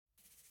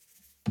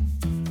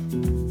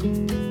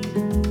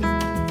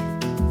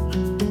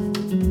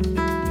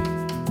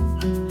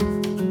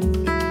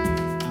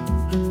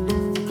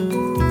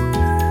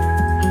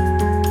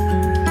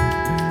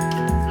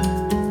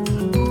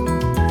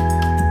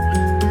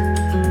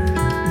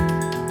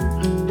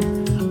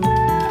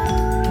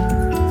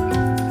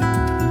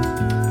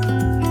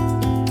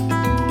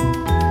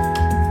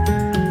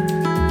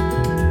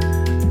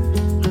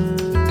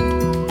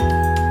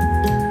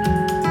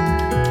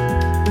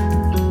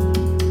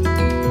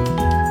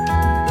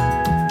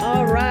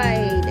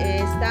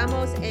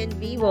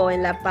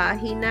en la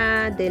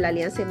página de la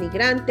Alianza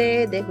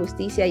Inmigrante de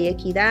Justicia y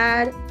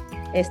Equidad.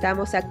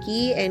 Estamos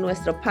aquí en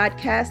nuestro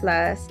podcast,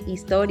 Las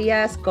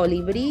Historias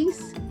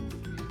Colibríes,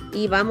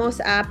 y vamos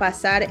a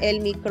pasar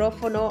el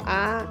micrófono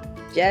a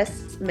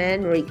Jess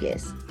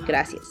Manríquez.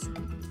 Gracias.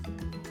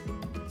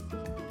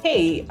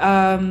 Hey,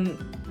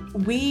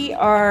 we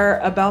are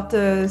about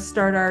to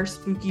start our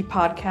spooky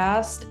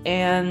podcast,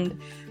 and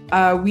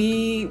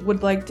we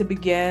would like to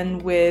begin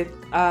with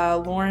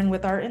Lauren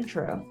with our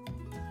intro.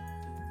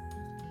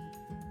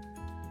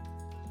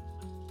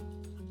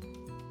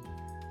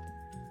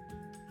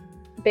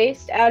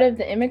 Based out of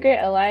the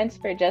Immigrant Alliance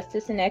for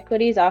Justice and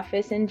Equity's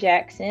office in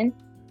Jackson,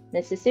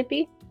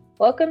 Mississippi,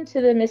 welcome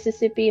to the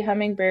Mississippi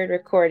Hummingbird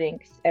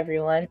Recordings,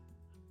 everyone.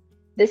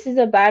 This is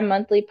a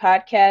bi-monthly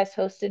podcast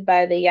hosted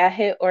by the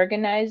IAJE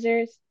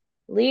organizers,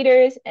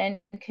 leaders, and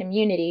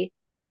community,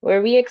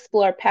 where we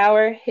explore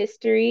power,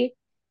 history,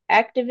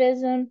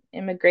 activism,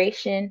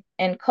 immigration,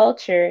 and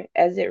culture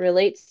as it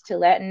relates to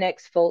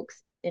Latinx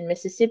folks in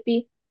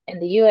Mississippi and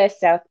the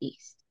U.S.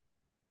 Southeast.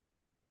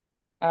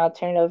 I'll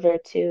turn it over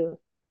to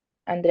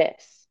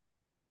Andres.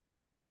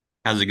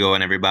 How's it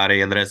going,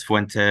 everybody? Andres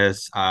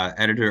Fuentes,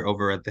 editor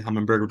over at the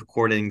Hummingbird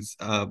Recordings.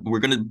 We're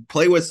going to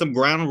play with some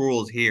ground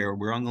rules here.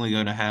 We're only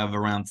going to have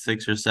around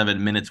 6 or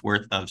 7 minutes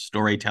worth of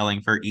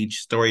storytelling for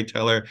each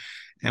storyteller.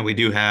 And we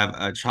do have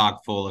a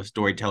chock full of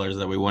storytellers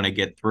that we want to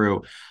get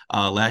through.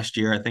 Last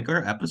year, I think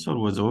our episode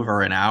was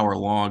over an hour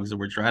long. So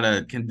we're trying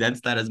to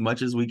condense that as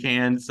much as we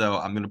can. So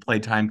I'm going to play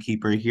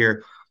timekeeper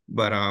here.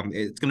 But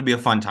it's going to be a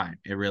fun time.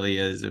 It really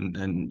is.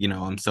 And, you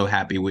know, I'm so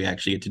happy we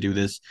actually get to do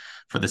this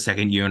for the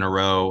second year in a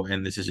row.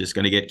 And this is just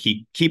going to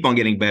keep on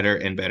getting better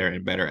and better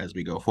and better as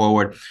we go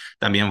forward.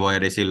 También voy a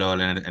decirlo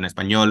en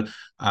español.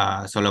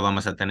 Solo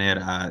vamos a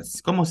tener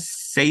como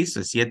 6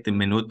 o 7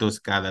 minutos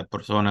cada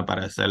persona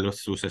para hacer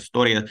sus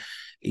historias.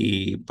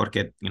 Y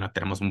porque, you know,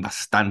 tenemos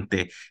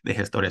bastante de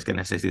historias que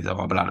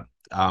necesitamos hablar.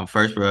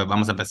 First,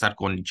 vamos a empezar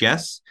con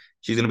Jess.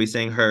 She's going to be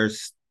saying her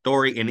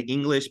story in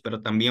English,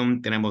 pero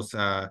también tenemos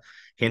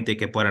gente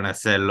que puedan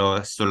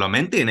hacerlo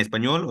solamente en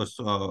español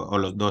o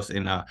los dos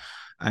en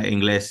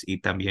inglés y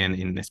también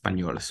en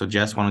español. So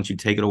Jess, why don't you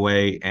take it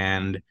away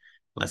and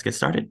let's get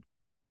started.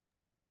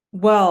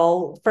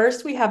 Well,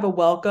 first we have a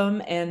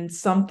welcome and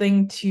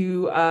something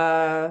to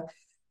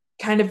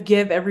kind of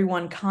give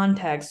everyone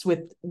context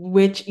with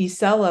which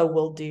Isela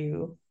will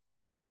do.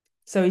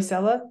 So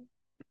Isela?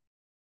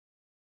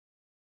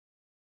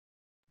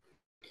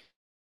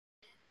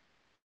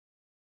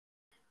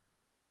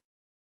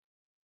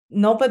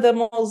 No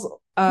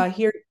podemos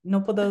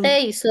no podemos.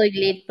 Y soy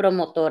lead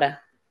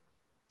promotora.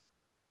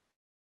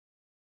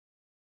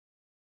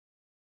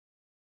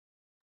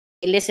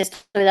 Les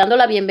estoy dando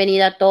la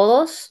bienvenida a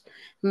todos.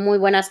 Muy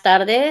buenas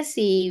tardes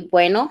y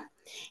bueno,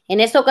 en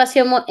esta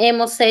ocasión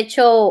hemos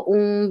hecho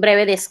un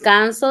breve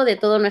descanso de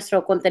todo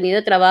nuestro contenido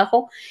de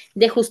trabajo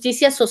de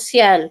justicia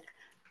social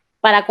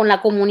para con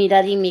la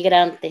comunidad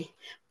inmigrante,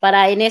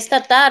 para en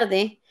esta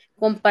tarde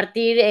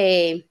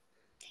compartir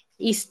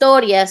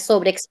historias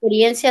sobre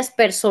experiencias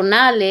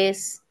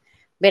personales,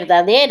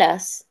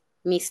 verdaderas,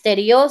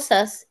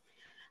 misteriosas,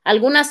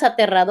 algunas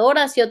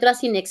aterradoras y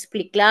otras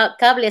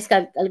inexplicables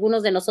que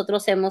algunos de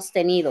nosotros hemos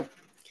tenido.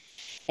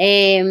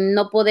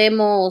 No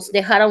podemos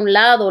dejar a un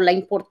lado la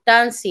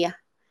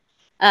importancia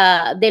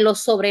de lo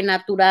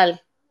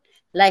sobrenatural,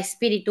 la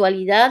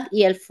espiritualidad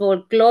y el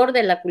folclore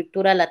de la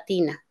cultura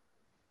latina.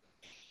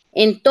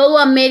 En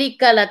toda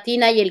América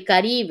Latina y el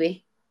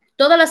Caribe,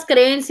 todas las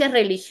creencias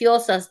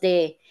religiosas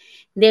de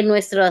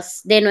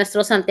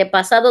nuestros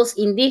antepasados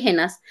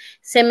indígenas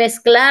se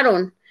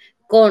mezclaron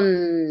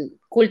con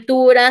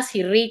culturas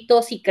y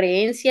ritos y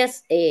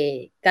creencias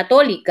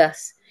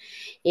católicas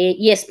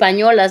y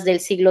españolas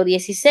del siglo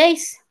XVI,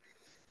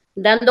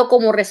 dando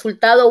como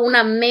resultado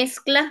una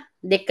mezcla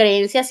de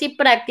creencias y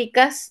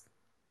prácticas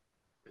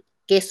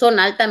que son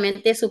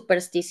altamente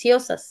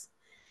supersticiosas.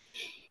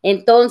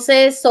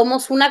 Entonces,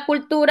 somos una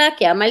cultura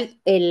que ama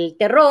el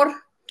terror,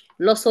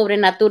 lo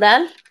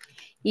sobrenatural,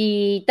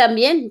 y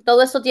también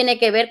todo eso tiene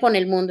que ver con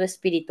el mundo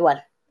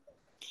espiritual.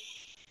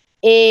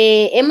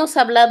 Hemos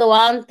hablado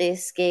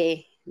antes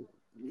que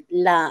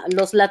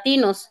los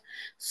latinos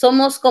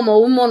somos como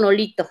un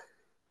monolito,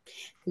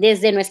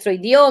 desde nuestro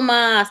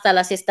idioma hasta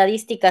las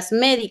estadísticas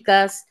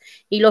médicas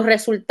y los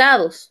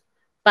resultados,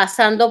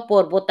 pasando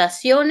por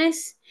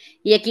votaciones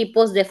y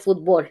equipos de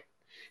fútbol.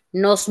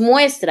 Nos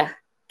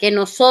muestra que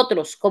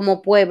nosotros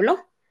como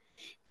pueblo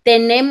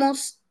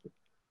tenemos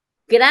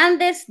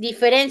grandes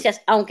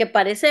diferencias, aunque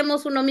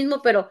parecemos uno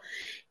mismo, pero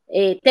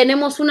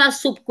tenemos unas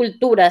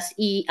subculturas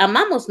y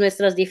amamos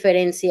nuestras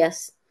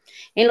diferencias.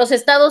 En los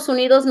Estados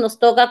Unidos nos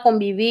toca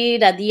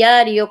convivir a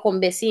diario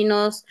con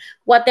vecinos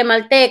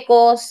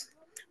guatemaltecos,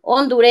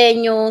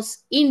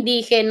 hondureños,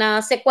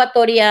 indígenas,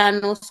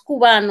 ecuatorianos,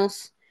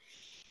 cubanos,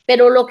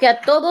 pero lo que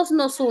a todos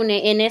nos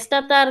une en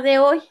esta tarde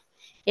hoy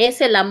es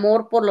el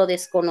amor por lo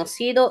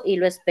desconocido y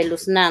lo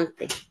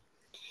espeluznante.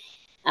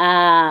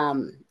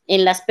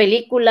 En las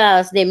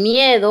películas de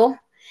miedo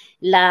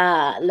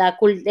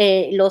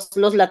los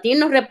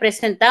latinos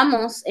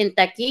representamos en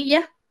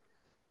taquilla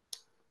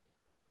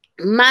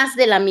más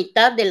de la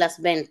mitad de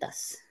las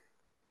ventas.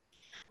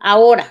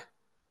 Ahora,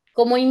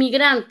 como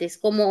inmigrantes,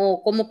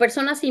 como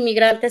personas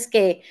inmigrantes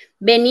que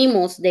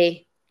venimos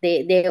de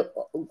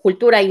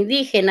cultura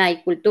indígena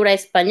y cultura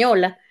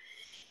española,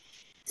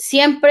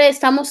 siempre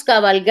estamos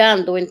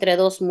cabalgando entre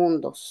dos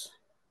mundos.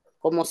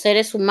 Como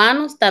seres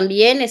humanos,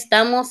 también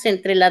estamos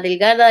entre la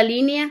delgada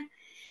línea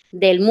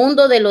del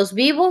mundo de los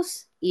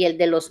vivos y el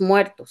de los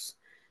muertos,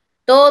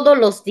 todos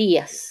los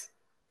días.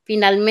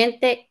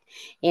 Finalmente,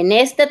 en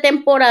esta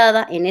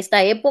temporada, en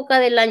esta época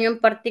del año en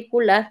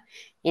particular,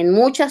 en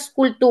muchas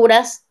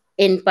culturas,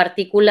 en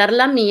particular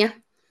la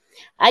mía,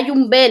 hay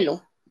un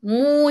velo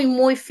muy,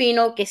 muy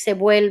fino que se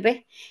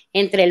vuelve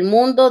entre el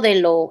mundo de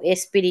lo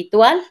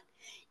espiritual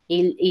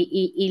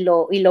y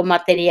lo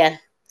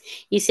material.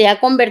 Y se ha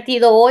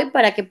convertido hoy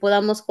para que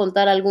podamos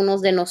contar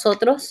algunos de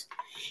nosotros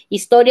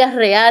historias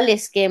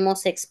reales que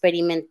hemos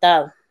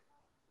experimentado.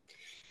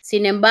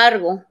 Sin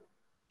embargo,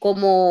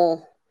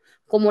 como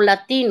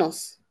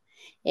latinos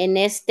en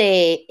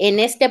este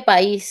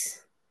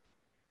país,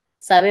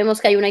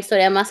 sabemos que hay una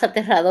historia más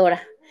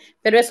aterradora,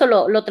 pero eso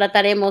lo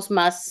trataremos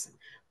más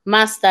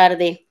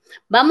tarde.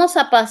 Vamos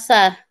a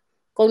pasar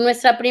con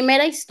nuestra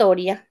primera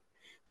historia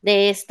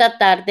de esta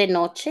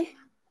tarde-noche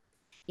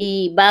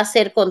y va a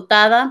ser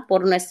contada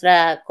por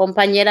nuestra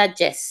compañera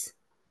Jess.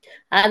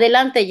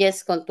 Adelante,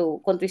 Jess, con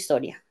tu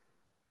historia.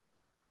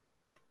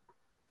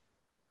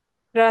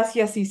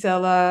 Gracias,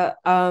 Isela.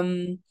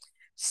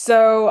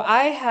 So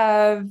I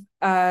have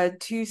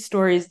two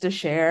stories to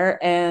share,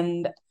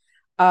 and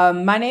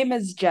my name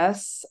is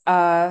Jess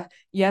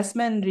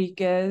Yesma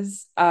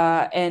Enriquez,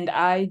 and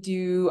I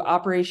do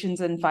operations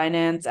and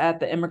finance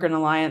at the Immigrant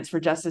Alliance for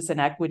Justice and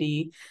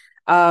Equity.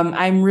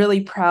 I'm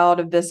really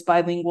proud of this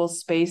bilingual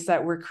space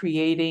that we're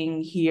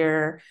creating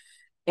here.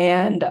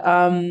 And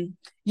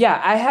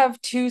yeah, I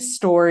have two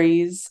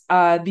stories.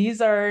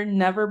 These are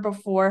never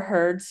before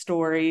heard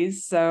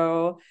stories,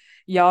 so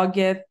y'all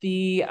get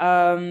the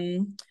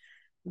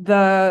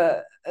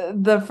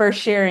first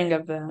sharing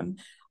of them.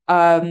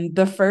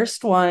 The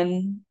first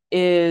one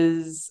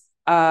is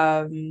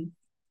a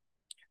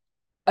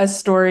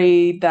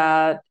story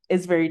that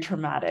is very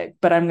traumatic,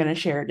 but I'm going to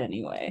share it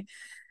anyway.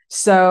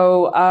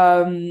 So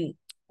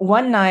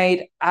one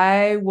night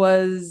I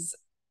was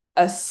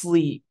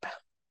asleep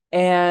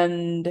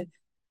and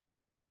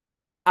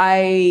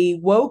I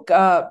woke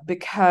up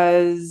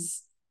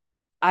because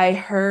I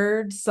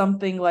heard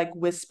something like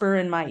whisper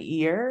in my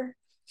ear.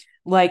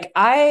 Like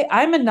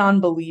I'm a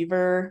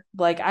non-believer.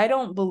 Like I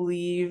don't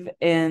believe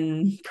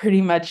in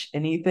pretty much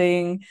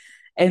anything.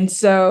 And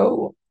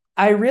so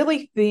I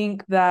really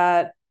think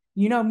that,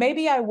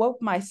 maybe I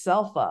woke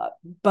myself up,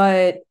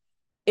 but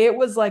it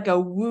was like a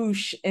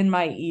whoosh in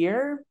my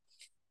ear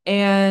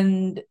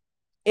and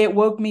it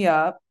woke me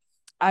up.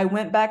 I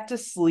went back to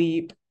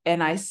sleep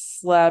and I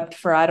slept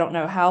for I don't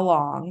know how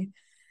long.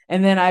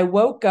 And then I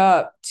woke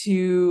up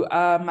to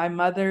my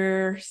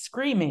mother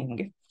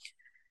screaming.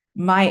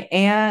 My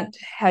aunt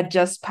had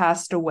just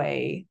passed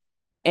away,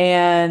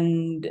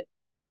 and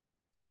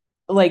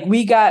like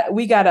we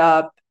got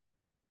up,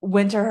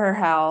 went to her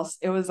house.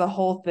 It was a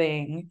whole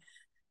thing.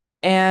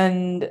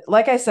 And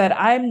like I said,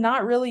 I'm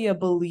not really a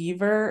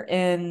believer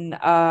in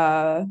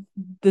the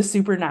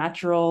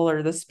supernatural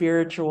or the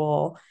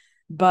spiritual,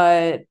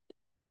 but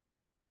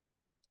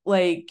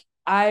like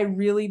I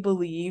really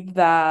believe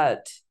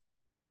that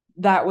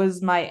that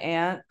was my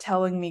aunt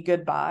telling me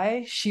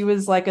goodbye. She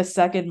was like a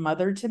second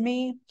mother to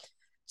me.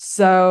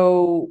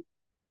 So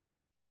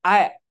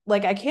I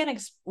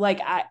can't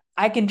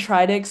I can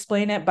try to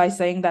explain it by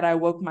saying that I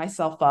woke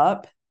myself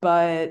up,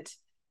 but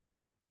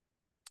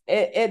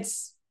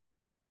it's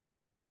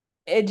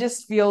it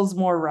just feels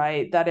more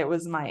right that it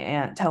was my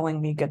aunt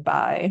telling me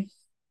goodbye.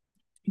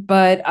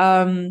 But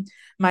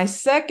my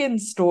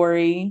second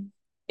story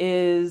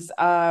is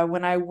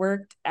when I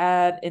worked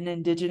at an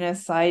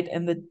indigenous site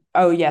in the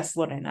oh yes,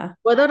 Lorena.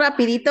 ¿Puedo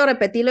rapidito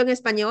repetirlo en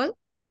español?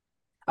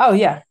 Oh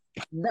yeah.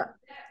 No.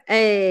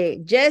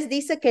 Jess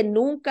dice que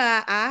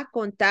nunca ha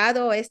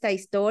contado esta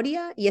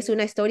historia y es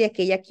una historia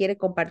que ella quiere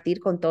compartir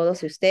con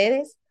todos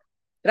ustedes.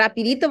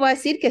 Rapidito voy a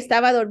decir que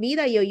estaba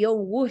dormida y oyó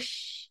un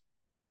whoosh,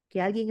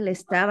 que alguien le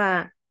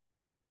estaba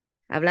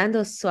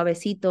hablando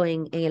suavecito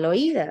en el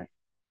oído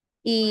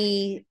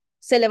y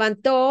se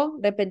levantó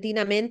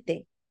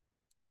repentinamente.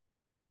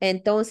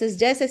 Entonces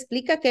Jess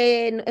explica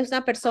que es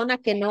una persona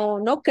que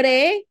no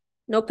cree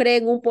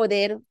en un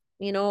poder,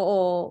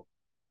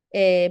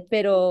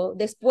 pero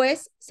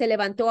después se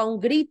levantó a un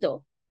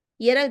grito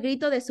y era el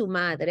grito de su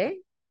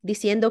madre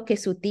diciendo que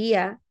su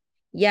tía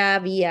ya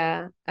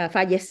había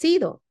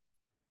fallecido.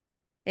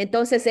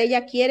 Entonces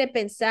ella quiere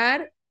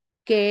pensar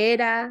que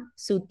era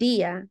su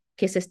tía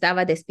que se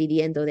estaba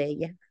despidiendo de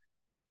ella.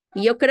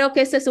 Y yo creo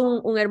que ese es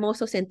un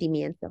hermoso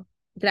sentimiento.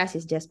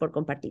 Gracias, Jess, por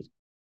compartir.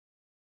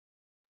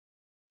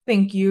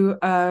 Thank you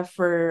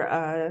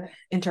for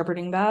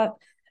interpreting that.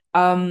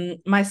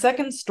 My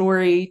second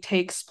story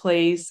takes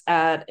place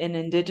at an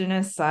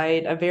indigenous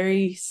site, a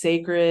very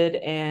sacred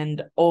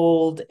and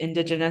old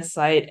indigenous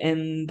site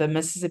in the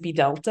Mississippi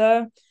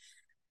Delta.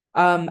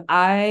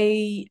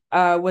 I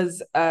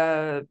was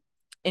an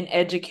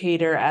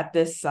educator at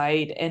this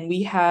site, and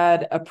we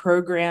had a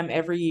program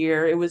every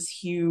year. It was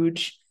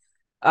huge.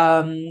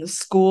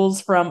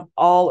 Schools from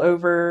all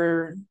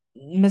over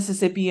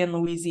Mississippi and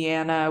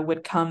Louisiana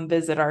would come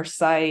visit our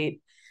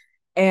site.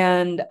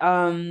 And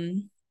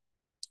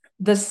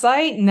the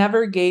site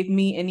never gave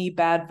me any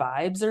bad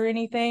vibes or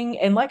anything.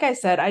 And like I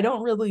said, I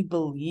don't really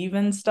believe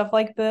in stuff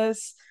like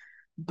this.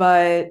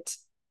 But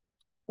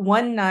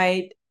one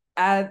night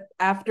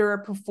after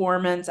a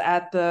performance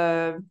at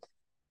the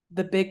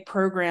big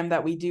program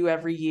that we do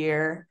every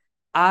year,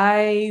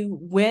 I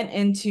went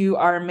into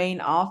our main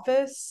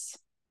office.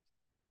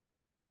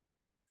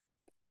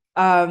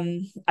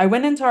 I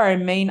went into our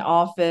main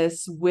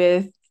office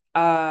with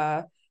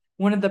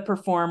one of the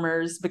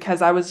performers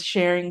because I was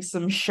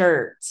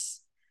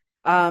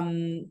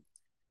um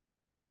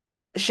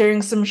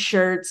sharing some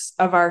shirts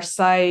of our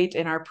site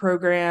and our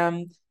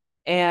program.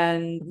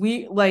 And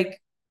we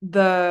like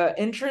the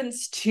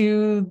entrance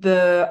to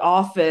the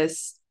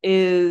office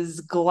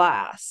is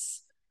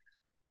glass.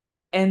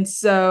 And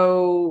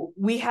so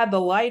we had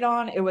the light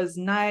on. It was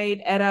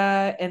night,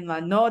 era en la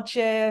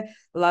noche,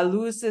 la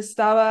luz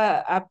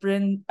estaba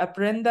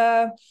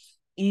aprenda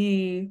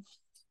y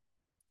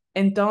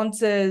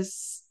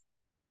entonces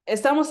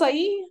estamos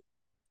ahí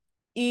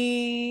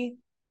y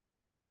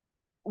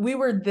we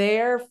were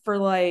there for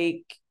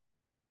like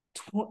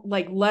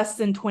less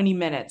than 20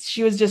 minutes.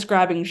 She was just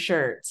grabbing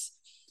shirts.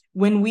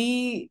 When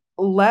we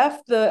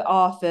left the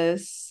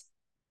office,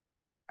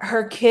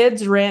 her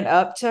kids ran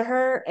up to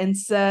her and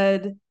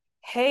said,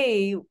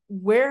 "Hey,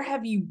 where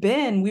have you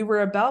been? We were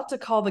about to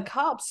call the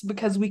cops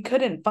because we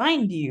couldn't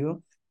find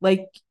you.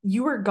 Like,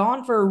 you were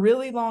gone for a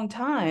really long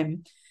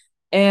time."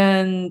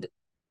 And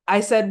I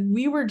said,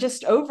 "We were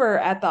just over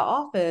at the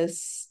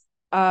office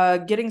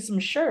getting some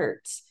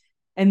shirts."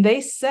 And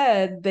they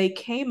said they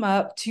came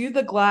up to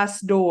the glass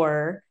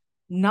door,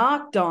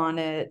 knocked on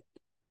it,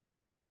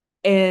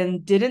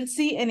 and didn't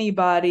see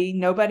anybody.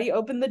 Nobody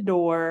opened the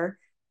door.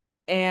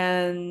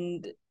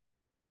 And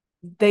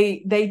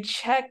they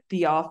checked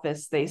the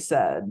office, they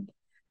said.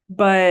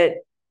 But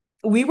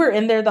we were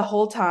in there the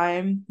whole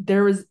time.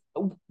 The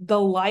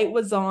light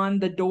was on,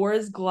 the door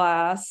is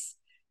glass.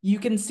 You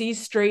can see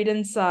straight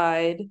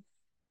inside.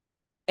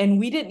 And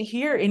we didn't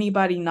hear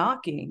anybody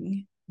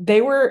knocking.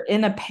 They were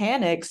in a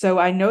panic, so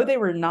I know they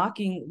were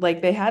knocking,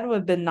 like they had to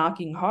have been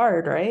knocking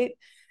hard, right?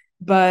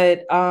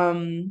 But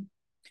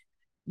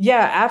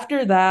yeah,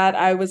 after that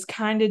I was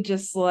kind of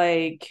just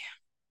like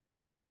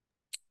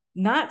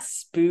not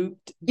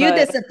spooked, You but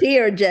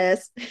disappeared,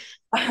 Jess.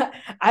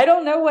 I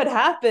don't know what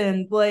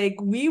happened. Like,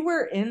 we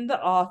were in the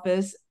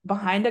office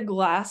behind a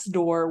glass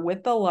door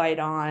with the light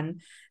on.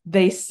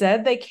 They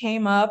said they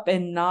came up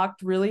and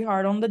knocked really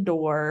hard on the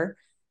door.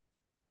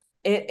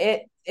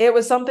 It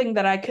was something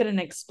that I couldn't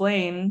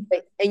explain.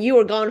 And you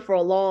were gone for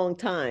a long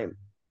time.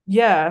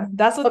 Yeah,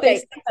 that's what they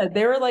Okay, said.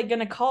 They were like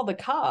gonna call the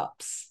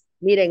cops.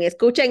 miren,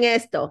 escuchen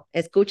esto,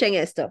 escuchen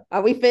esto.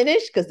 Are we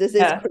finished? Because this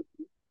is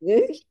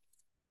Yeah.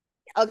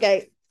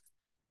 okay.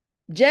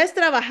 Jess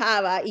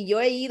trabajaba y yo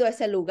he ido a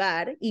ese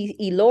lugar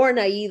y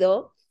Lorna ha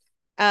ido.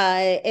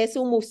 Es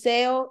un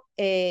museo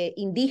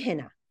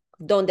indígena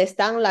donde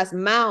están las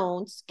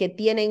mounds que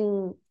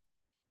tienen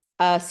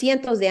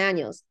cientos de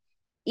años.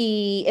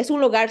 Y es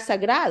un lugar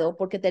sagrado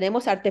porque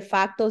tenemos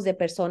artefactos de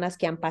personas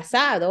que han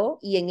pasado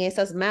y en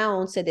esas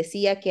mounds se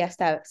decía que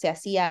hasta se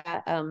hacía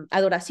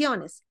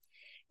adoraciones.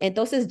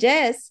 Entonces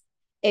Jess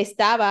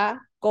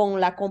estaba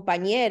con la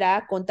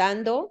compañera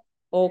contando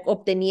o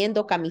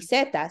obteniendo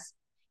camisetas.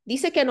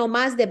 Dice que no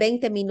más de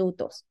 20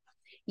 minutos.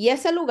 Y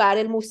ese lugar,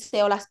 el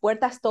museo, las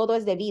puertas, todo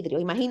es de vidrio.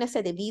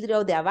 Imagínese de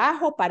vidrio de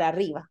abajo para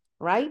arriba,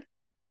 right?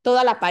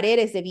 Toda la pared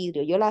es de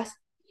vidrio.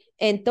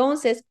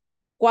 Entonces,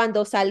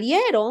 cuando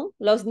salieron,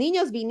 los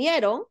niños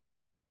vinieron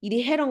y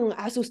dijeron,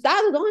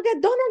 asustados, ¿dónde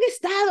han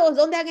estado?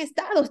 ¿Dónde han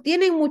estado?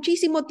 Tienen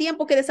muchísimo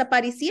tiempo que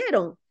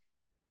desaparecieron.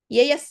 Y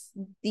ellas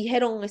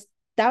dijeron,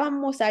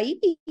 estábamos ahí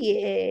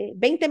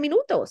 20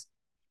 minutos.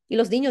 Y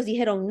los niños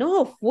dijeron,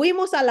 no,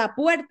 fuimos a la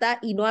puerta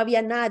y no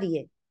había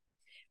nadie.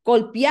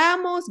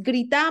 Golpeamos,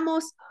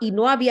 gritamos y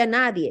no había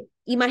nadie.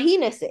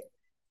 Imagínense,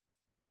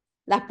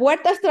 las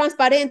puertas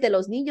transparentes,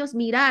 los niños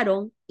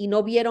miraron y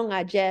no vieron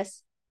a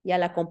Jess y a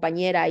la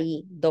compañera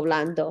ahí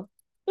doblando,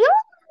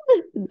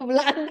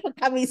 doblando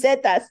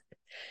camisetas.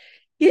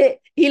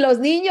 Y los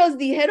niños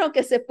dijeron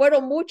que se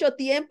fueron mucho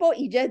tiempo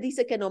y Jess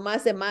dice que no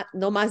más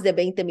de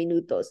 20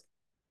 minutos.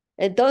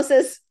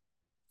 Entonces,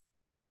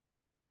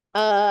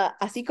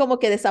 así como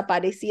que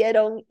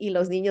desaparecieron y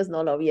los niños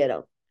no lo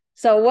vieron.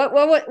 So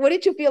what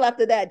did you feel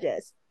after that,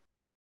 Jess?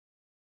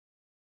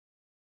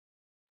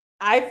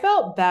 I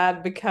felt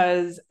bad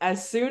because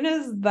as soon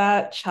as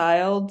that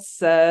child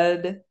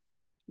said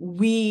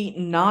we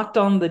knocked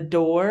on the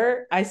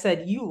door. I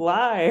said, "You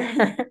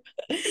liar."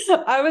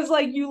 I was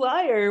like, "You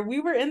liar. We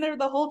were in there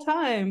the whole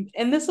time."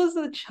 And this was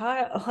a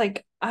child.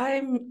 Like,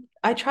 I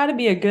try to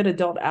be a good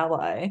adult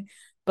ally,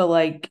 but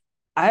like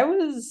I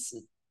was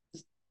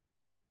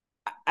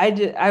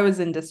I was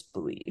in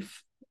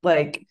disbelief.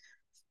 Like,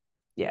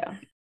 yeah.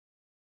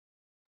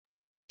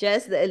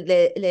 Jess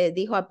le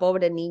dijo al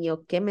pobre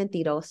niño, qué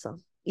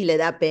mentiroso. Y le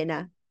da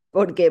pena,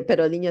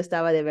 pero el niño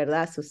estaba de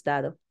verdad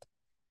asustado.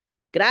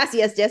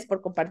 Gracias, Jess,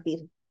 por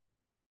compartir.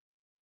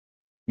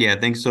 Yeah,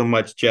 thanks so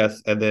much,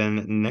 Jess. And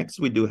then next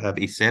we do have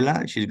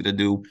Isela. She's gonna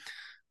do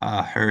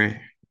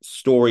her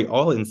story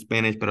all in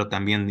Spanish, pero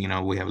también,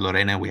 we have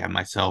Lorena, we have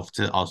myself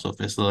to also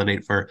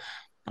facilitate for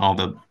all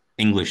the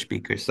English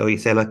speakers. So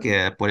Isela,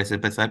 que puedes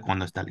empezar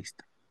cuando está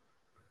lista.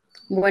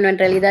 Bueno, en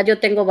realidad yo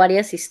tengo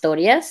varias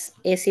historias.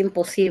 Es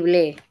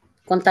imposible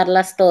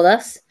contarlas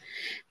todas,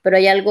 pero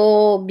hay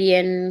algo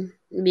bien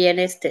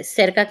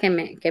cerca que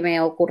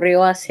me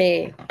ocurrió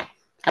hace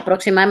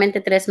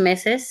aproximadamente 3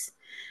 meses.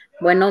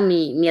 Bueno,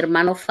 mi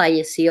hermano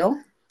falleció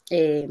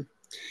eh,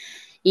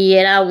 y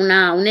era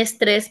un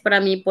estrés para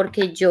mí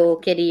porque yo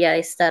quería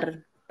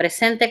estar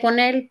presente con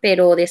él,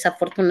 pero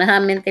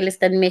desafortunadamente él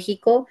está en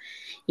México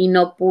y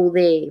no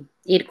pude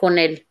ir con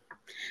él.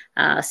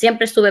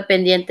 Siempre estuve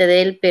pendiente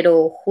de él,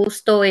 pero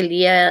justo el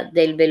día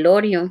del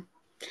velorio,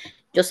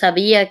 yo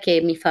sabía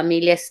que mi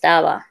familia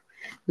estaba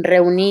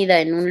reunida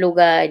en un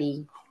lugar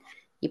y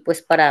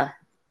pues para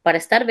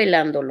estar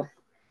velándolo.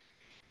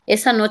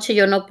 Esa noche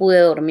yo no pude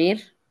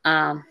dormir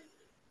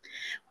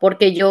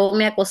porque yo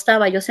me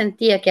acostaba, yo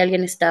sentía que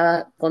alguien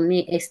estaba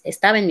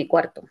en mi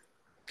cuarto.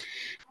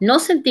 No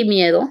sentí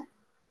miedo,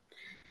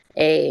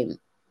 eh,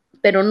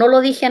 pero no lo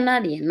dije a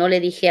nadie, no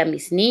le dije a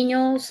mis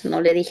niños,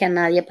 no le dije a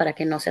nadie para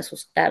que no se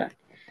asustaran.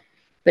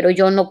 Pero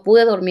yo no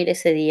pude dormir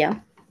ese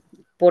día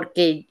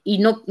y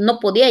no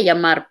podía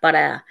llamar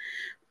para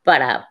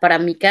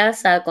mi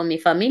casa con mi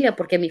familia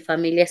porque mi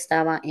familia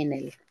estaba en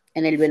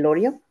el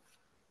velorio.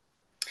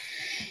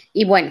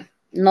 Y bueno,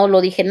 no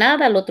lo dije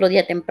nada, el otro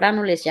día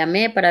temprano les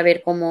llamé para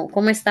ver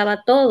cómo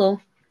estaba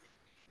todo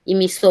y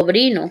mi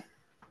sobrino,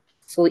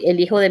 el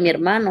hijo de mi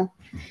hermano,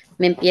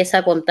 me empieza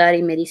a contar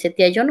y me dice,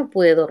 tía, yo no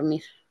pude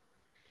dormir.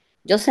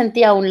 Yo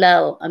sentí a un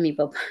lado a mi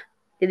papá.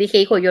 Le dije,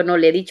 hijo, yo no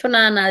le he dicho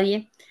nada a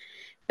nadie,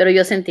 pero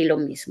yo sentí lo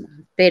mismo.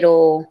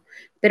 Pero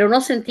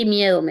no sentí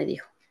miedo, me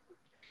dijo.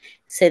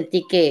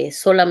 Sentí que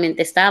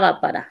solamente estaba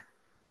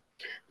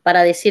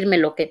para decirme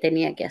lo que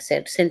tenía que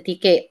hacer. Sentí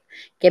que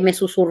me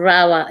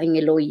susurraba en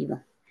el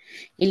oído.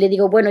 Y le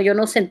digo, bueno, yo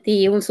no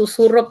sentí un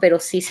susurro, pero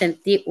sí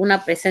sentí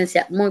una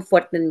presencia muy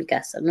fuerte en mi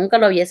casa. Nunca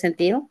lo había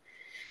sentido,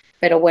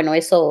 pero bueno,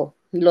 eso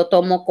lo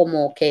tomo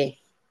como que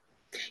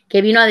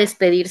vino a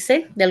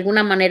despedirse. De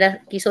alguna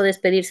manera quiso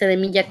despedirse de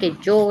mí, ya que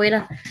yo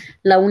era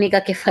la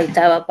única que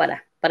faltaba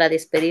para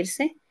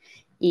despedirse.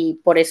 Y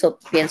por eso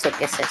pienso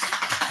que es eso.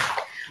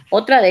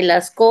 Otra de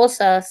las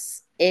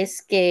cosas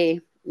es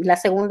que la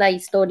segunda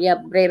historia,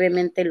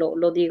 brevemente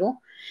lo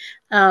digo,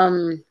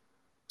 en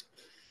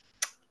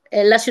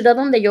la ciudad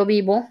donde yo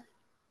vivo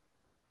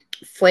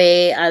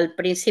fue al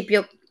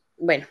principio,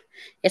 bueno,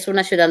 es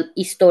una ciudad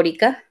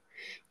histórica,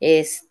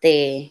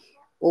 este,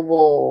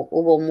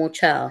 hubo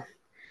mucha,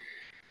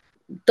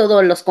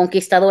 todos los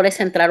conquistadores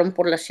entraron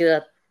por la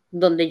ciudad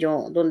donde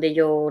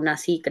yo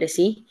nací y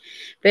crecí,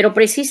 pero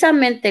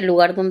precisamente el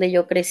lugar donde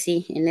yo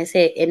crecí, en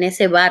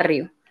ese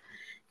barrio,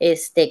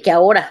 que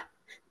ahora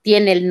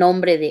tiene el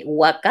nombre de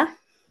Huaca.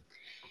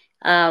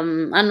 A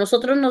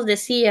nosotros nos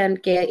decían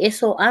que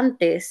eso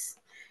antes,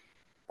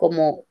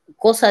 como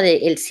cosa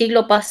del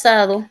siglo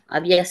pasado,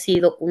 había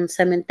sido un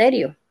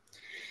cementerio,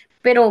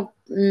 pero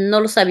no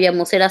lo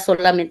sabíamos, era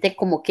solamente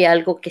como que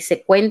algo que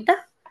se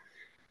cuenta,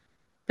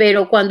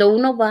 pero cuando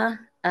uno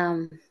va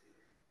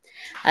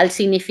al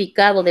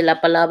significado de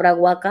la palabra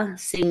huaca,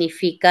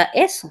 significa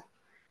eso,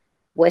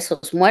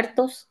 huesos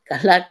muertos,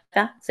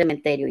 calaca,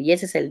 cementerio, y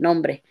ese es el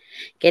nombre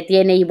que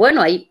tiene. Y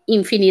bueno, hay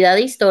infinidad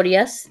de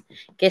historias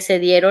que se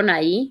dieron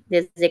ahí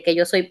desde que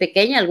yo soy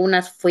pequeña,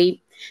 algunas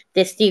fui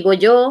testigo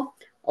yo,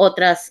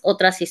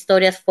 otras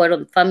historias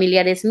fueron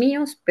familiares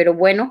míos, pero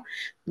bueno,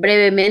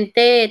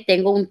 brevemente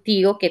tengo un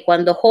tío que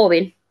cuando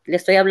joven, le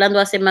estoy hablando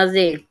hace más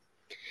de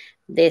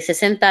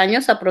 60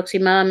 años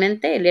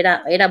aproximadamente, él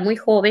era muy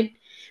joven,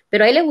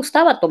 pero a él le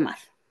gustaba tomar,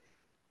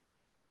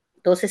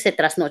 entonces se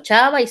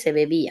trasnochaba y se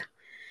bebía.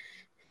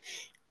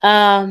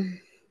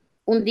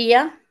 Un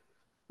día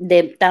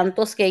de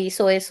tantos que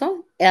hizo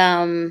eso,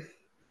 en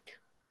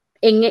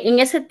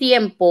ese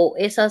tiempo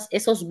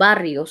esos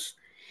barrios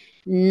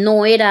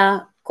no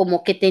era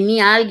como que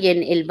tenía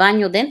alguien el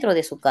baño dentro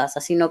de su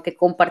casa, sino que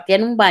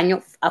compartían un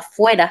baño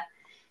afuera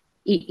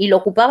y lo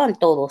ocupaban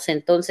todos.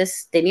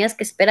 Entonces tenías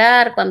que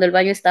esperar cuando el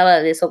baño estaba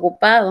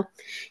desocupado.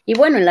 Y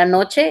bueno, en la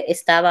noche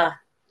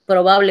estaba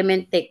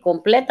probablemente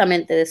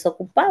completamente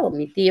desocupado.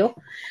 Mi tío,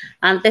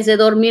 antes de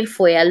dormir,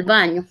 fue al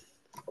baño.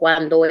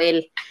 Cuando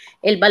él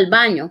va al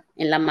baño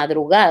en la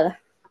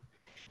madrugada,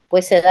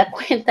 pues se da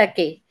cuenta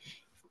que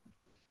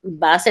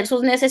va a hacer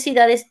sus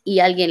necesidades y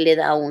alguien le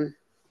da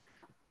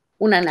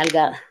una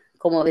nalgada,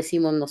 como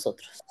decimos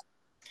nosotros.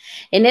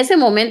 En ese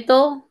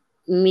momento,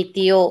 mi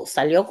tío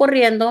salió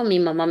corriendo, mi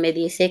mamá me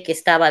dice que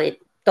estaba de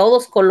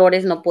todos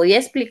colores, no podía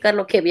explicar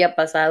lo que había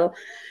pasado,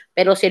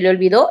 pero se le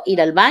olvidó ir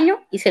al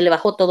baño y se le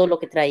bajó todo lo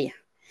que traía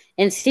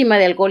encima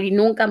del alcohol y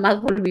nunca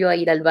más volvió a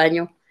ir al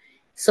baño,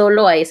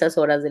 solo a esas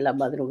horas de la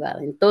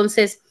madrugada.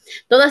 Entonces,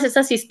 todas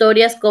esas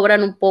historias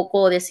cobran un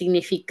poco de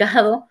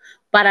significado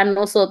para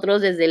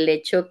nosotros desde el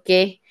hecho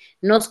que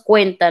nos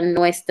cuentan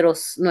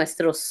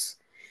nuestros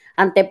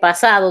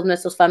antepasados,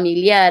 nuestros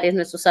familiares,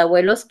 nuestros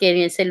abuelos, que en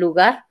ese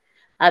lugar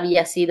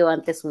había sido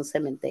antes un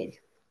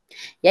cementerio.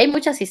 Y hay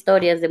muchas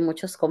historias de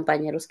muchos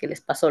compañeros que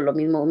les pasó lo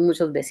mismo,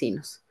 muchos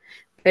vecinos.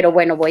 Pero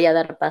bueno, voy a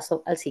dar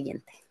paso al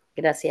siguiente.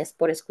 Gracias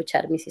por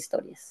escuchar mis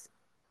historias.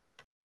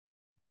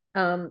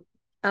 Um,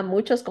 a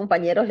muchos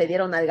compañeros le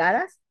dieron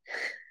nalgadas.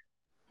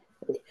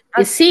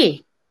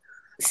 Sí,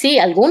 sí,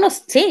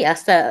 algunos sí,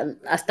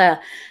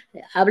 hasta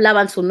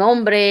hablaban su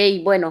nombre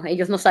y bueno,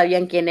 ellos no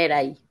sabían quién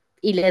era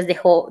y les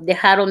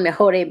dejaron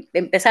mejor,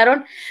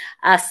 empezaron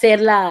a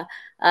hacer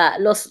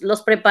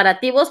los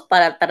preparativos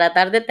para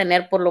tratar de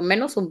tener por lo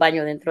menos un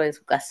baño dentro de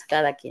su casa,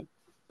 cada quien,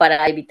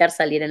 para evitar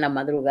salir en la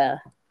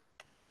madrugada.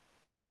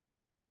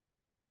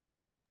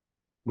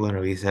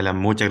 Bueno, Gisela,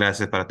 muchas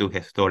gracias para tus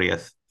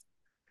historias.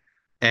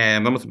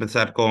 Vamos a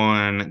empezar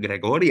con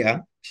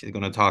Gregoria. She's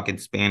going to talk in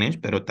Spanish,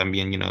 pero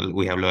también,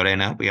 we have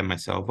Lorena, we have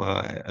myself,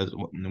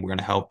 we're going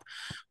to help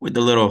with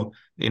the little,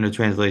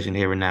 translation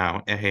here and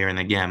now, here and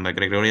again. But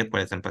Gregoria,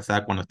 puedes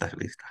empezar cuando estás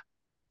lista.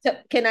 So,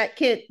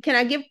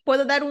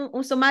 ¿puedo dar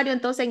un sumario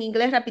entonces en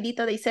inglés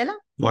rapidito de Isela?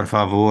 Por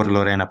favor,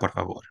 Lorena, por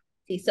favor.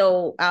 Sí,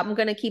 so I'm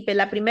going to keep it.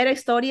 La primera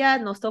historia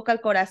nos toca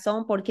el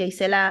corazón porque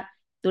Isela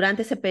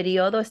durante ese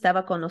periodo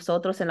estaba con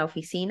nosotros en la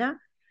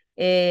oficina.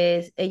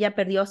 Ella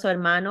perdió a su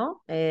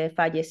hermano,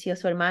 falleció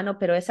su hermano,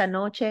 pero esa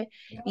noche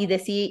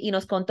y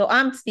nos contó,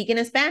 I'm speaking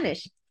in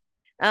Spanish.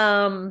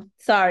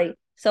 Sorry.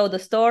 So the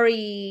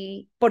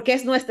story, porque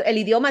es el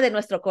idioma de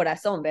nuestro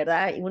corazón,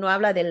 ¿verdad? Y uno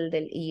habla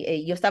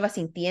y yo estaba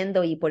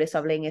sintiendo y por eso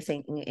hablé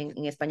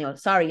en español.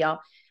 Sorry, y'all.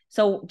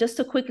 So just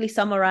to quickly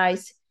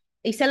summarize,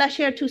 Isela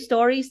shared two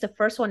stories. The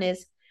first one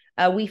is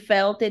we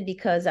felt it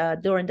because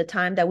during the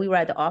time that we were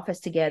at the office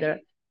together,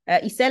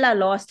 Isela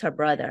lost her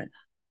brother.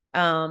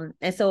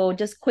 And so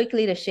just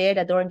quickly to share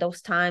that during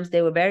those times,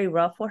 they were very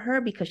rough for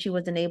her because she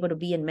wasn't able to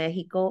be in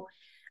Mexico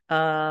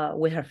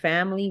with her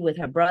family, with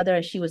her brother.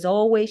 And she was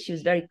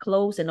very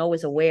close and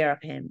always aware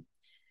of him.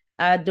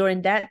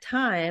 During that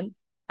time,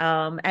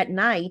 at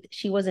night,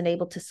 she wasn't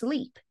able to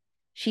sleep.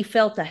 She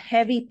felt a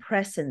heavy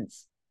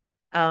presence.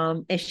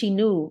 And she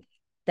knew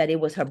that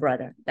it was her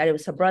brother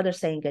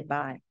saying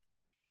goodbye.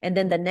 And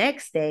then the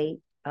next day,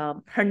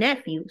 her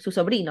nephew, su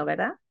sobrino,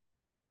 ¿verdad?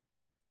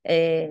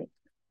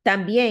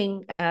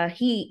 También,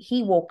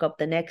 he woke up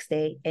the next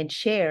day and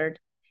shared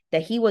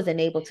that he wasn't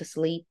able to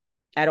sleep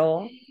at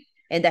all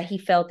and that he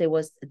felt it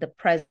was the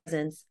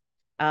presence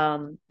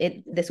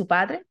de su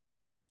padre,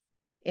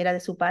 era de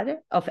su padre,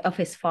 of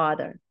his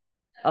father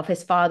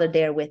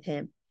there with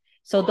him.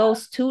 So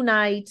those 2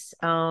 nights,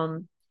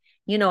 as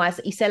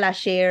Isela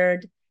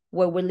shared,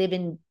 where we're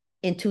living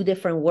in 2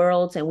 different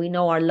worlds and we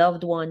know our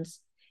loved ones,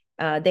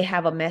 they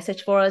have a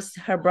message for us.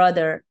 Her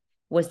brother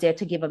was there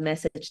to give a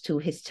message to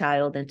his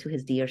child and to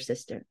his dear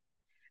sister.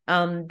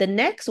 The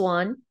next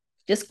one,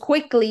 just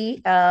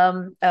quickly,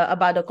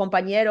 about a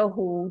compañero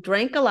who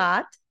drank a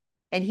lot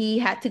and he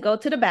had to go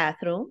to the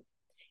bathroom.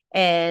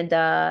 And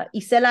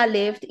Isela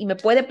lived, y me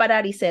puede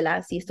parar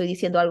Isela si estoy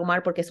diciendo algo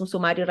mal porque es un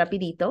sumario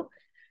rapidito,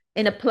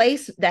 in a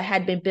place that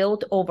had been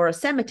built over a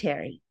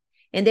cemetery.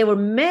 And there were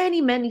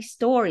many, many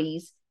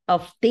stories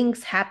of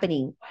things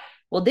happening.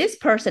 Well, this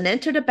person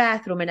entered the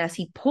bathroom and as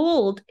he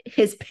pulled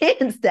his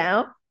pants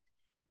down,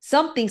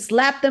 something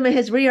slapped him in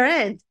his rear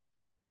end.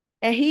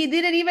 And he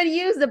didn't even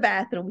use the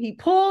bathroom. He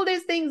pulled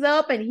his things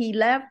up and he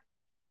left.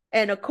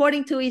 And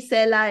according to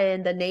Isela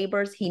and the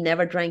neighbors, he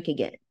never drank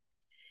again.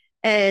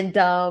 And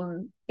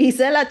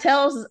Isela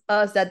tells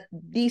us that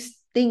these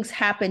things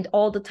happened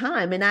all the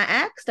time. And I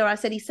asked her, I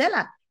said,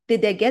 Isela,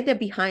 did they get their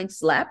behind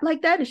slapped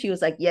like that? And she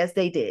was like, yes,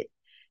 they did.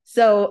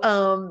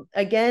 So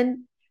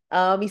again,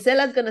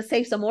 Isela's going to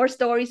save some more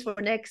stories for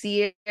next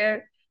year,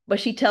 but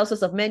she tells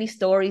us of many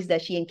stories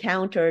that she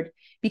encountered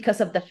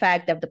because of the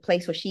fact that the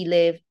place where she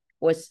lived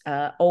was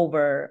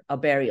over a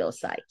burial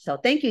site. So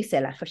thank you,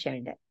 Isela, for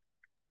sharing that.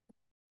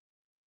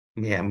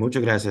 Bien,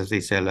 muchas gracias,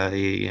 Gisela.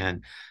 Y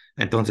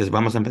entonces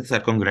vamos a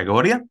empezar con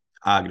Gregoria.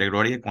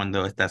 Gregoria,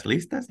 cuando estás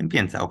lista,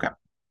 empieza, ok.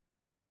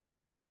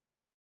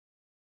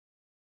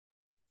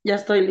 Ya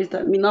estoy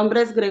lista. Mi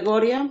nombre es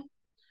Gregoria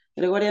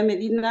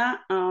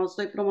Medina.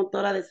 Soy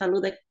promotora de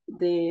salud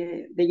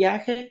de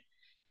IAJE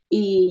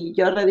y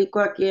yo radico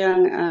aquí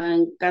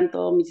en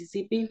Canto,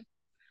 Mississippi.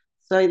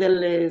 Soy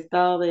del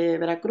estado de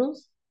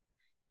Veracruz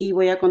y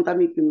voy a contar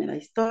mi primera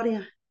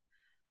historia.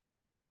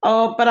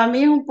 Para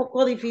mí es un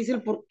poco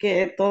difícil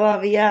porque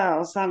todavía,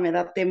 o sea, me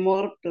da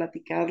temor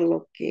platicar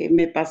lo que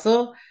me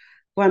pasó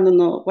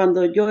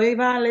cuando yo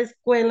iba a la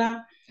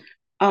escuela.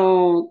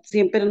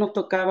 siempre nos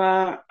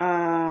tocaba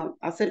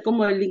hacer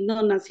como el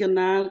himno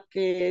nacional,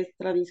 que es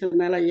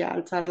tradicional allá,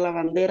 alzar la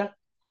bandera.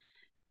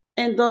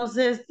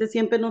 Entonces,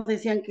 siempre nos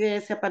decían que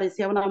se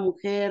aparecía una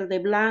mujer de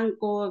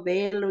blanco,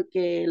 velo, y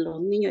que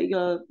los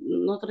niños,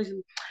 nosotros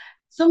decimos,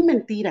 son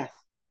mentiras,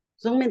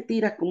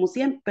 como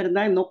siempre,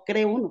 ¿verdad? No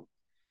cree uno.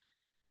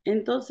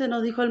 Entonces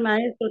nos dijo el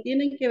maestro,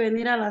 tienen que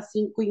venir a las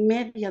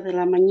 5:30 de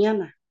la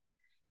mañana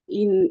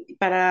y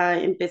para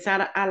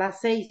empezar a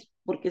las 6,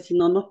 porque si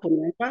no nos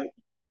ponían falta.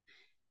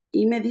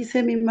 Y me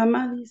dice mi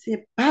mamá,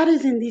 dice,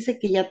 párense, dice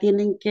que ya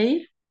tienen que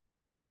ir.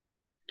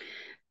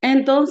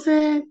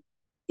 Entonces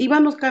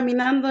íbamos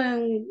caminando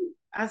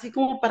así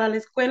como para la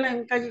escuela,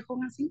 en un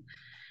callejón así,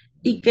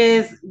 y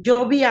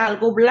yo vi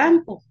algo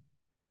blanco,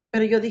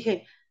 pero yo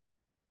dije,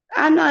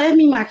 no, es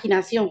mi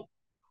imaginación.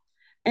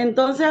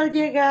 Entonces al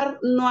llegar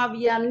no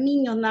había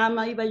niños, nada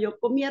más iba yo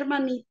con mi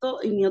hermanito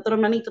y mi otro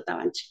hermanito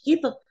estaban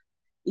chiquitos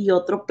y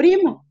otro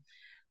primo.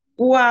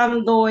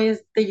 Cuando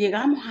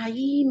llegamos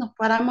ahí, nos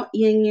paramos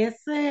y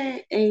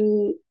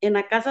en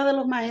la casa de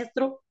los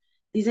maestros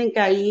dicen que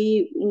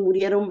ahí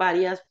murieron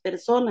varias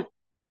personas.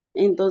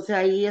 Entonces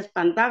ahí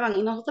espantaban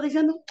y nosotros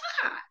diciendo,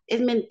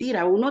 es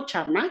mentira, uno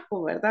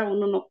chamaco, ¿verdad?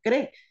 Uno no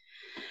cree.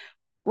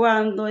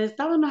 Cuando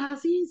estábamos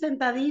así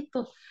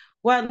sentaditos,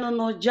 cuando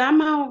nos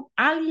llama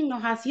alguien,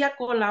 nos hacía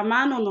con la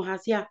mano, nos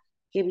hacía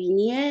que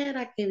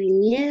viniera,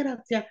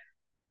 o sea,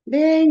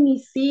 ven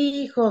mis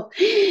hijos.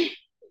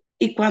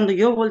 Y cuando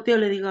yo volteo,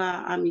 le digo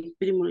a mis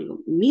primos, le digo,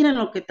 miren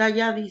lo que está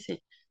allá,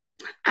 dice.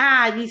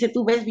 Dice,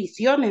 tú ves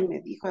visiones,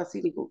 me dijo así,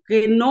 digo,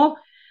 que no.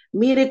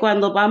 Mire,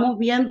 cuando vamos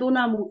viendo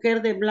una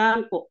mujer de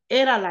blanco,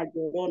 era la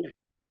Llorona.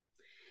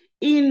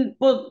 Y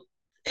pues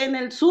en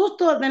el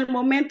susto, en el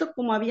momento,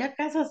 como había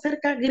casa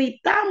cerca,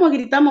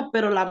 gritamos,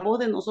 pero la voz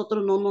de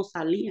nosotros no nos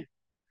salía.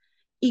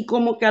 Y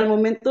como que al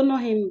momento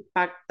nos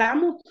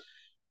impactamos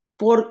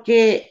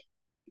porque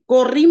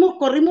corrimos,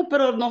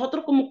 pero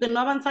nosotros como que no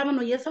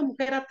avanzábamos y esa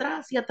mujer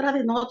atrás y atrás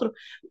de nosotros,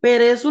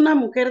 pero es una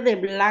mujer de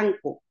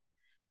blanco.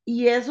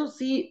 Y eso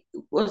sí,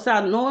 o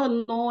sea,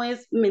 no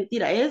es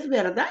mentira, es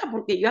verdad,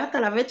 porque yo hasta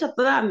la fecha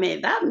toda me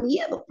da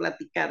miedo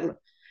platicarlo.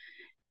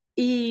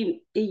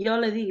 Y yo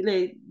le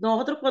dije,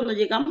 nosotros cuando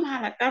llegamos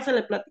a la casa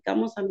le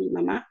platicamos a mi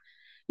mamá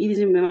y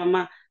dice mi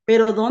mamá,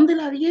 pero ¿dónde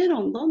la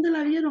vieron? ¿Dónde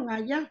la vieron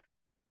allá?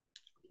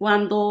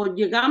 Cuando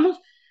llegamos,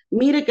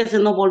 mire que se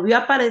nos volvió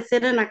a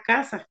aparecer en la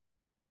casa,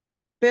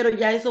 pero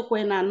ya eso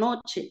fue en la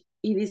noche.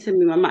 Y dice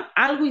mi mamá,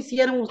 algo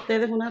hicieron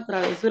ustedes, una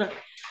travesura.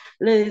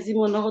 Le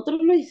decimos,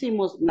 nosotros no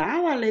hicimos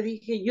nada, le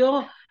dije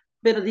yo,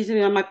 pero dice mi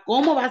mamá,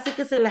 ¿cómo va a ser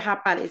que se les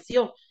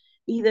apareció?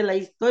 Y de la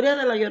historia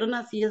de la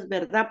Llorona sí es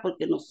verdad,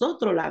 porque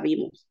nosotros la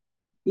vimos.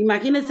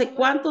 Imagínense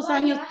cuántos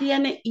años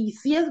tiene y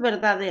sí es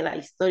verdad de la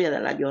historia de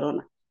la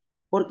Llorona,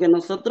 porque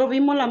nosotros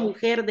vimos la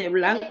mujer de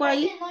blanco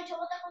ahí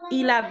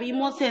y la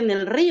vimos en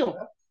el río,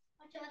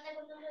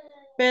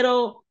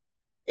 pero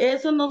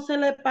eso no se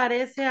le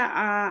parece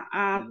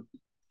a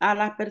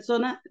las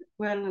personas,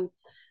 bueno,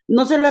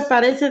 no se le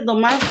parece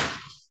nomás,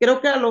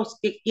 creo que a los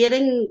que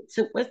quieren,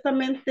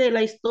 supuestamente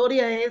la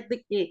historia es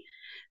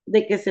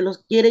de que se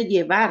los quiere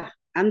llevar,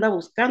 anda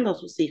buscando a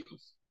sus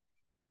hijos.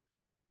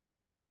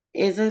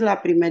 Esa es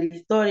la primera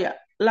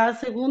historia. La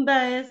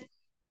segunda es,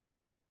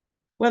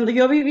 cuando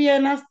yo vivía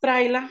en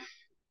Australia,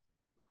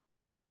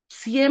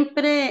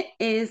 siempre,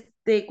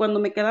 cuando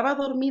me quedaba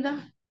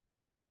dormida,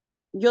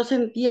 yo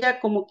sentía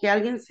como que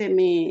alguien se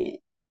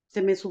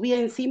me subía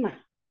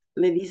encima.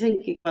 Le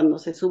dicen que cuando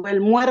se sube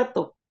el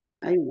muerto,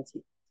 ay, no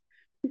sé,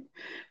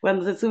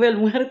 cuando se sube el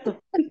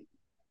muerto,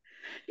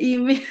 y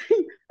me,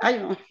 ay,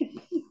 no,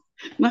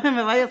 no se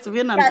me vaya a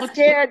subir en la Got noche.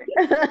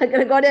 scared.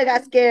 Gregoria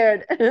got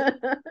scared.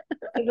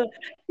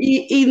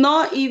 Y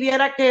no, y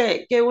viera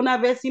que una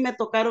vez sí me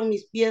tocaron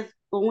mis pies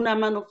con una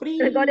mano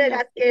Gregoria fría,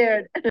 got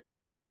scared.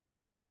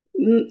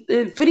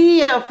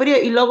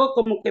 fría, y luego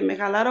como que me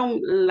jalaron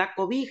la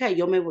cobija y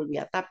yo me volví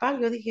a tapar.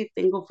 Yo dije,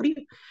 tengo frío.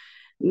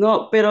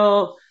 No,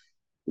 pero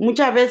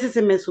muchas veces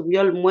se me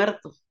subió el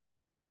muerto.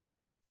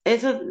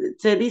 Eso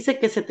se dice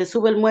que se te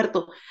sube el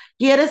muerto.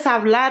 Quieres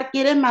hablar,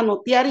 quieres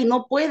manotear y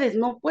no puedes.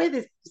 O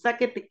sea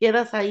que te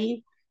quedas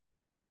ahí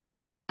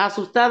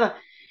asustada.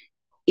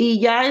 Y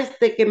ya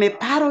que me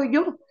paro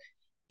yo.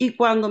 Y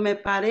cuando me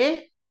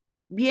paré,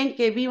 bien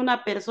que vi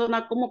una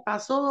persona como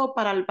pasó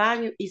para el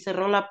baño y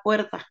cerró la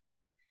puerta.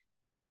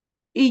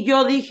 Y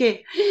yo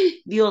dije,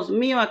 Dios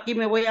mío, aquí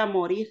me voy a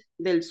morir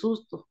del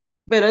susto.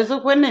 Pero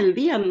eso fue en el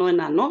día, no en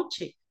la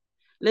noche.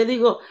 Le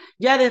digo,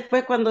 ya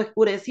después cuando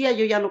oscurecía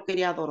yo ya no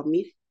quería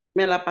dormir.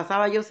 Me la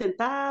pasaba yo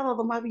sentada,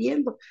 nomás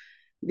viendo.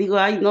 Digo,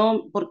 ay,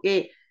 no,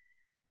 porque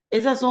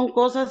esas son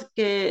cosas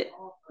que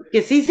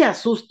sí se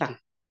asustan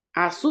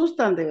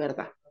de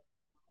verdad.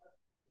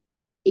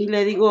 Y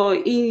le digo,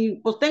 y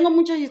pues tengo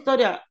muchas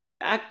historias.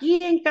 Aquí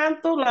en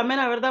Canto, la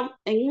mera verdad,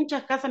 en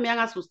muchas casas me han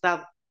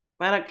asustado.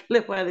 ¿Para qué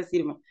le puedo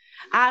decir más?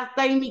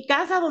 Hasta en mi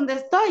casa donde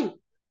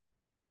estoy,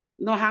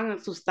 nos han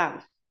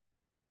asustado.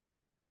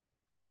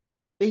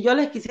 Y yo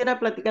les quisiera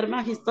platicar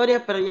más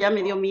historias, pero ya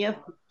me dio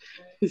miedo.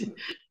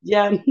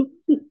 Ya,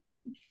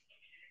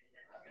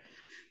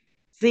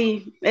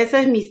 Sí, esa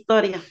es mi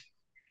historia.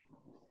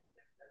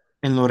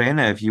 And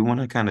Lorena, if you want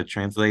to kind of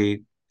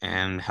translate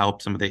and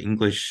help some of the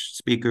English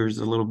speakers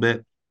a little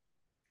bit.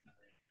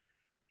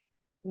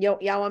 Y'all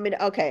want me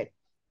to? Okay.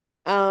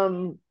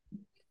 Um,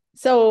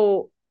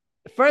 so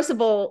first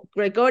of all,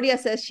 Gregoria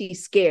says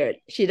she's scared.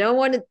 She don't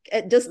want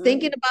to, just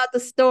thinking about the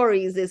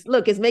stories is,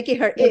 look, it's making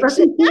her itch.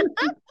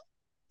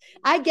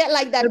 I get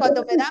like that.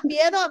 Cuando me da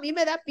miedo, a mí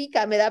me da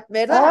pica, me da,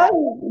 ¿verdad? Ay,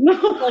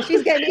 no, So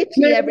she's getting me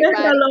itchy, dio everybody.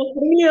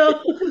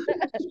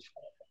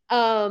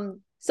 escalofrío.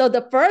 So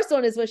the first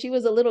one is when she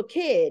was a little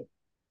kid,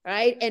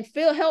 right? And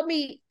Phil helped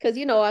me because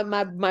you know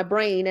my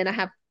brain and I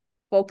have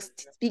folks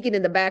speaking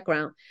in the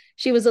background.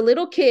 She was a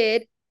little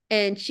kid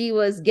and she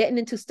was getting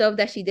into stuff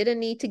that she didn't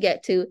need to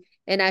get to.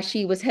 And as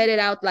she was headed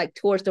out like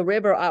towards the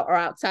river or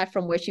outside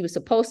from where she was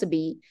supposed to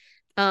be,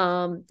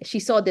 she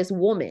saw this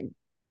woman,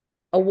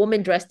 a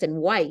woman dressed in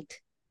white,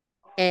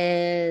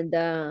 and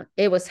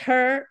it was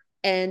her.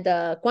 And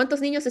 ¿cuántos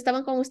niños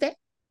estaban con usted,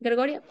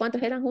 Gregoria?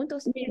 ¿Cuántos eran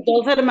juntos? Mis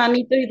dos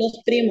hermanitos y dos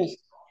primos.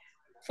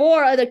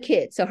 4 other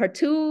kids. So her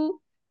 2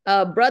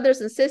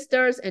 brothers and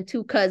sisters and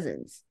 2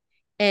 cousins.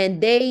 And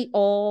they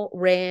all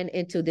ran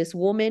into this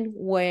woman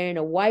wearing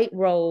a white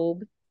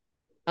robe,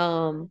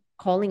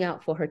 calling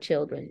out for her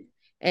children.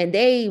 And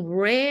they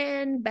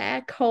ran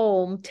back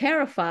home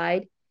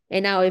terrified.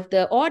 And now, if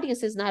the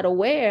audience is not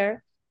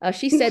aware,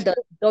 she said the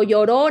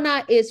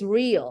Llorona is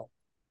real.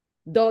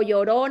 The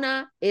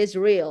Llorona is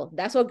real.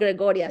 That's what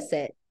Gregoria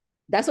said.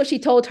 That's what she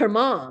told her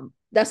mom.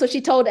 That's what she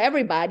told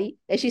everybody.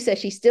 And she said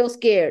she's still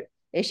scared.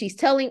 And she's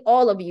telling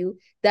all of you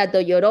that the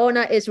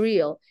Llorona is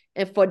real.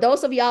 And for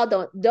those of y'all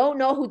don't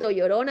know who the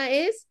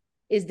Llorona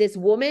is this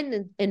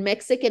woman in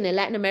Mexican and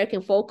Latin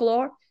American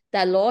folklore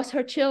that lost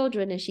her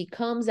children, and she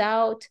comes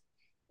out.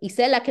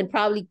 Isela can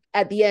probably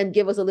at the end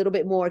give us a little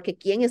bit more. Que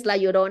quién es la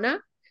Llorona?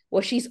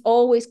 Well, she's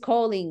always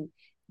calling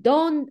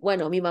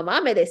bueno, mi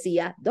mamá me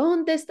decía,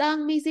 ¿dónde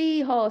están mis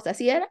hijos?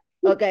 Así era.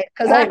 Okay,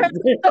 because I Ay, heard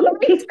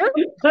the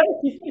story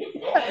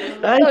too.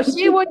 ay,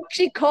 So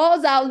she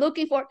calls out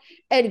looking for,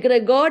 and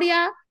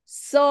Gregoria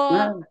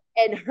saw ay.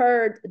 and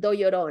heard Do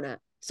Llorona.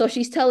 So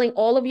she's telling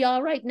all of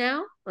y'all right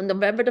now on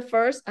November the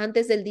 1st,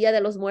 antes del Día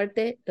de los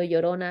Muertes, Do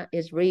Llorona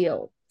is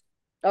real.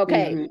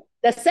 Okay. Ujú.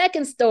 The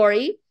second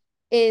story,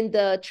 in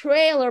the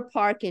trailer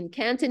park in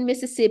Canton,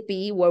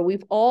 Mississippi, where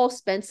we've all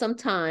spent some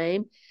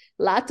time,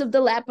 lots of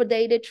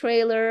dilapidated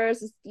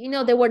trailers. You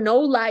know, there were no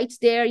lights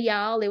there,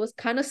 y'all. It was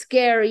kind of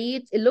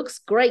scary. It looks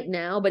great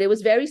now, but it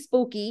was very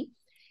spooky.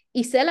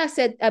 Gregoria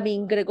said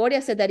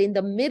that in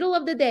the middle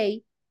of the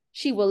day,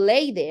 she will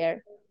lay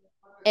there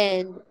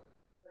and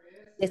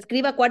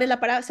describa cuál es la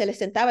palabra, se le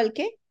sentaba el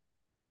qué?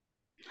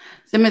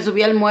 Se me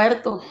subía el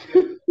muerto.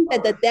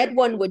 That the dead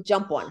one would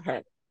jump on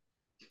her.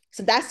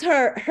 So that's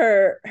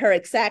her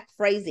exact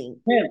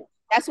phrasing.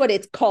 That's what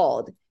it's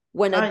called.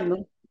 When Ay,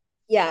 no.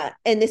 yeah,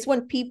 and it's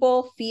when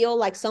people feel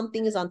like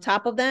something is on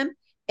top of them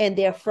and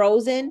they're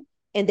frozen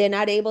and they're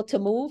not able to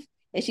move.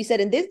 And she said,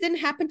 and this didn't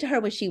happen to her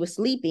when she was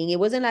sleeping. It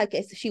wasn't like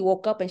she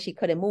woke up and she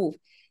couldn't move.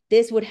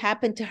 This would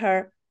happen to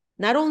her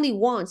not only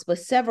once, but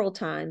several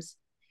times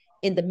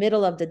in the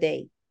middle of the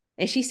day.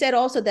 And she said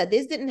also that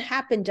this didn't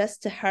happen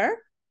just to her,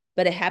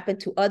 but it happened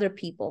to other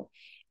people.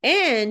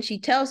 And she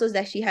tells us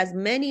that she has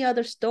many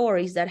other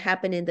stories that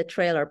happen in the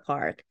trailer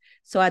park.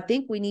 So I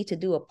think we need to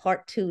do a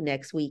part 2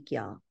 next week,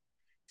 y'all.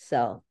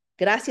 So,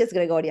 gracias,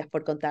 Gregoria,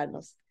 por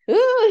contarnos.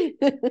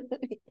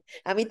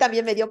 A mí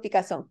también me dio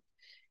picazón.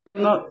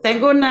 No,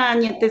 tengo una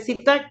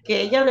nietecita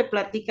que ella le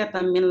platica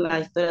también la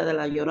historia de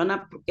la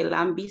Llorona porque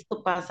la han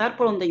visto pasar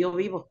por donde yo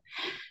vivo.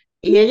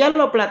 Y ella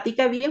lo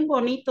platica bien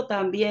bonito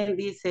también,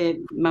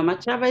 dice, mamá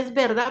Chava, es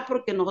verdad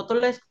porque nosotros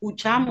la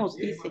escuchamos,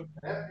 dice.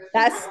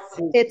 That's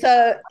Sí.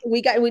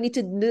 we need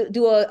to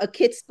do a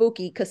kid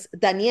spooky because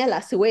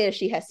Daniela swears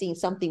she has seen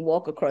something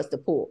walk across the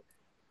pool.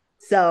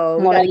 So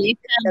we got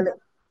Moraleja,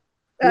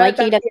 no hay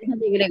que ir a casa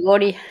de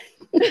Gregoria.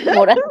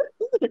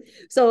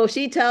 So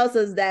she tells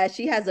us that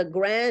she has a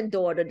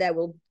granddaughter that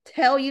will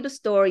tell you the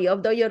story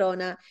of the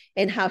Llorona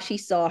and how she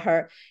saw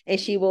her, and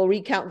she will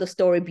recount the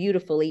story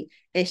beautifully.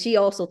 And she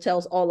also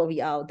tells all of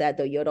y'all that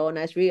the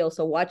Llorona is real.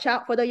 So watch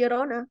out for the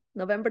Llorona.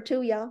 November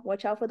 2, y'all.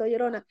 Watch out for the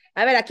Llorona.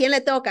 A ver, ¿a quién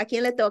le toca? ¿A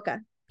quién le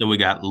toca? So we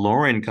got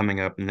Lauren coming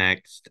up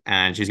next,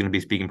 and she's going to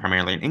be speaking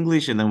primarily in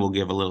English, and then we'll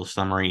give a little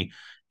summary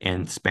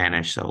in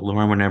Spanish. So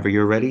Lauren, whenever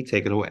you're ready,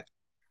 take it away.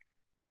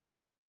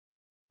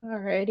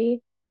 Alrighty.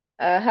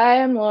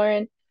 Hi, I'm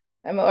Lauren.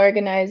 I'm an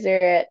organizer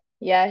at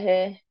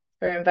IAJE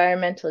for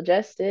environmental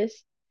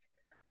justice.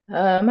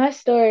 My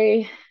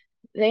story,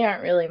 they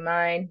aren't really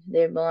mine.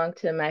 They belong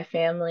to my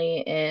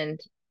family,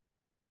 and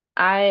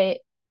I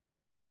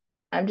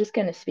I'm just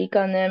gonna speak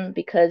on them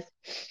because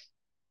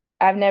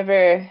I've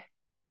never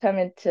come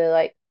into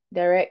like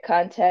direct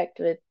contact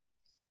with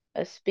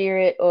a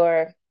spirit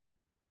or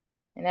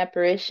an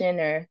apparition,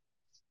 or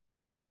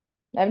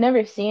I've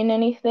never seen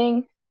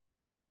anything.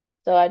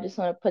 So I just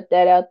want to put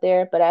that out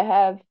there. But I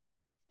have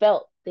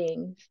felt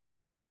things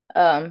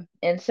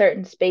in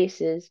certain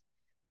spaces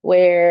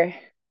where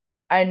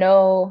I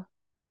know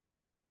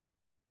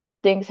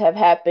things have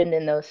happened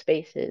in those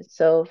spaces.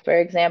 So, for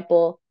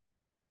example,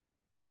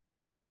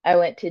 I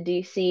went to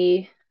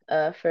DC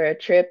for a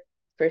trip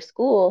for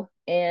school,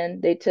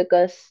 and they took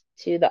us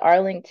to the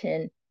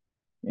Arlington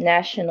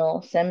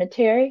National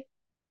Cemetery.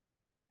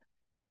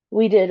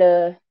 We did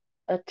a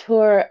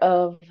tour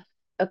of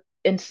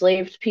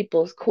enslaved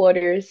people's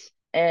quarters,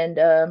 and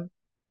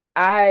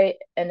I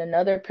and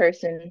another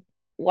person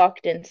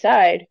walked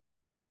inside,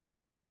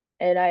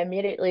 and I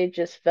immediately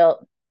just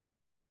felt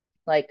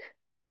like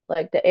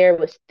the air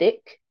was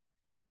thick,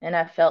 and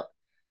I felt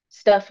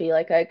stuffy,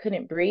 like I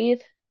couldn't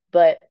breathe.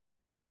 But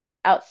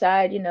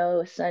outside, it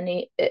was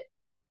sunny.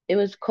 It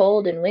was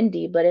cold and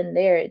windy, but in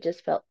there it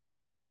just felt,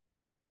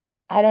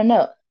 I don't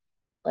know,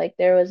 like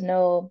there was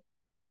no,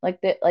 like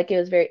it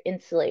was very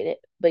insulated,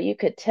 but you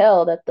could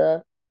tell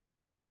that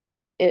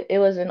it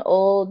was an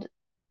old,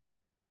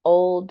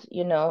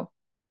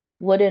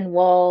 wooden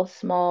wall,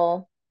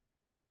 small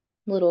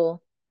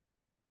little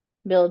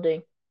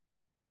building.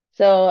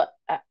 So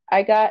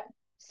I got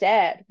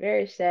sad,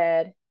 very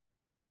sad,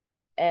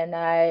 and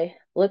I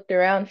looked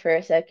around for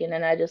a second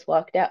and I just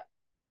walked out.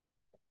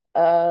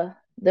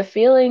 The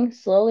feeling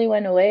slowly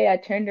went away. I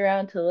turned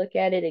around to look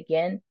at it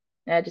again,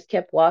 and I just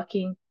kept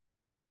walking,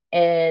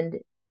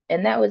 and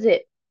that was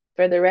it.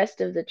 For the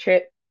rest of the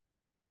trip,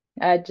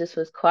 I just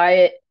was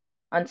quiet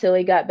until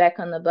we got back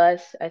on the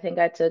bus. I think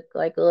I took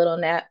like a little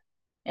nap,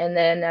 and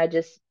then I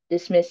just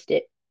dismissed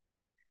it.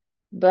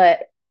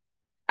 But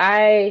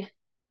I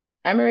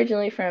I'm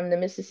originally from the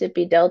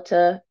Mississippi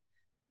Delta.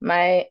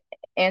 My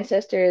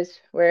ancestors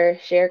were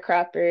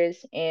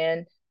sharecroppers,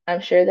 and I'm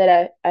sure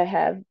that I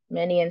have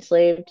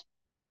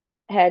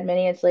had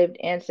many enslaved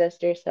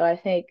ancestors. So I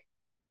think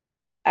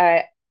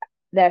I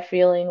that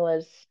feeling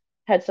was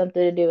had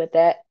something to do with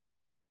that.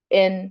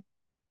 In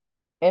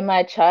in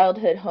my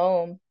childhood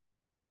home,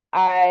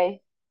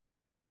 I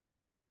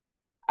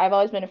I've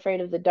always been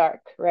afraid of the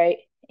dark, right?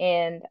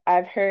 And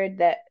I've heard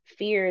that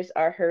fears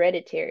are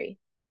hereditary.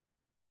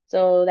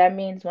 So that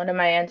means one of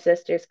my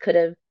ancestors could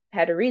have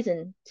had a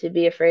reason to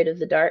be afraid of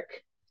the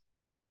dark.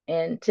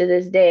 And to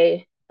this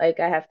day, like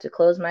I have to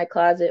close my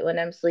closet when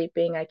I'm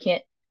sleeping. I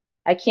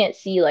can't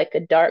see like a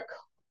dark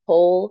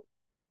hole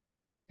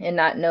and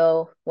not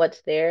know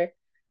what's there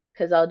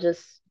because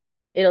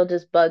it'll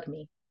just bug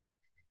me.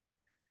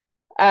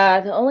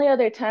 The only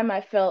other time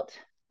I felt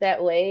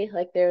that way,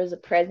 like there was a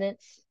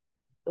presence,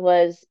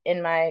 was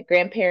in my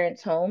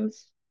grandparents'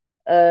 homes,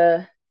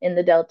 in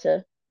the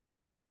Delta.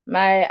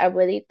 My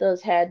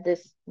abuelitos had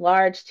this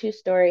large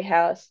two-story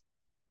house,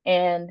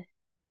 and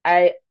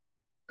I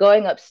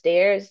going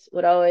upstairs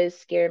would always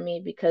scare me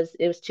because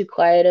it was too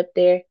quiet up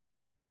there,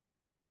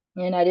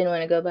 and I didn't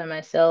want to go by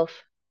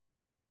myself.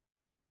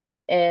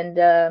 And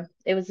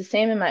it was the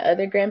same in my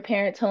other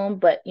grandparents' home,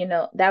 but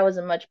that was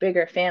a much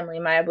bigger family.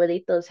 My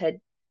abuelitos had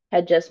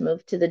just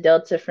moved to the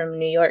Delta from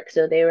New York,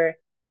 so they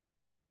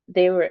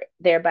were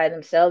there by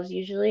themselves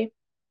usually,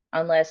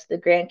 unless the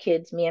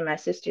grandkids, me and my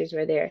sisters,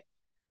 were there.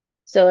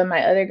 So in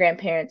my other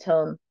grandparents'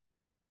 home,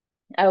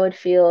 I would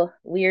feel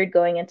weird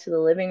going into the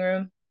living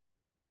room,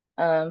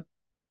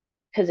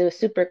 because it was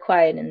super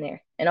quiet in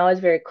there and always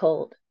very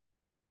cold.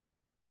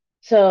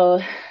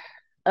 So,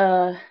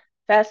 uh,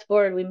 fast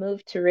forward, we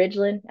moved to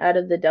Ridgeland out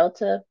of the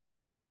Delta,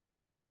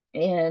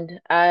 and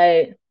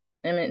I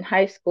am in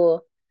high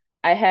school.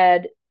 I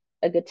had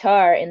a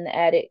guitar in the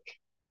attic,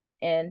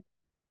 and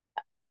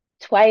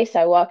twice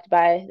I walked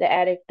by the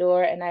attic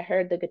door and I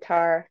heard the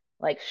guitar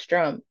like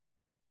strum.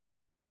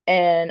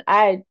 And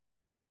I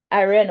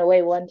ran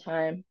away one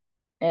time,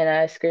 and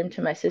I screamed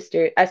to my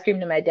sister. I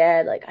screamed to my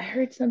dad, like, I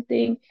heard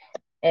something.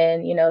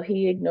 And,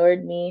 he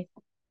ignored me.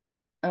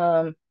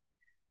 Um,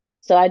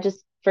 so I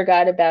just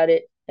forgot about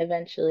it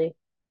eventually.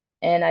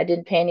 And I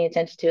didn't pay any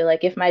attention to it.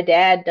 Like, if my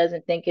dad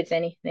doesn't think it's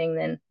anything,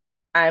 then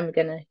I'm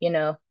gonna,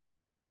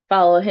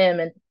 follow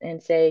him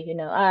and say,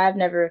 I've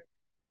never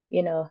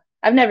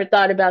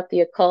thought about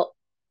the occult.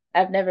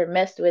 I've never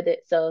messed with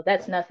it. So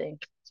that's nothing.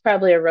 It's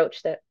probably a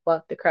roach that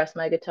walked across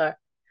my guitar.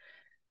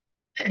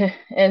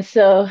 And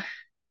so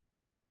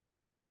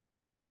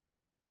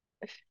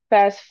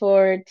fast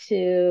forward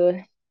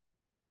to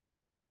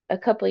a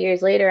couple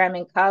years later, I'm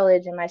in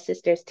college, and my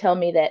sisters tell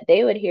me that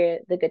they would hear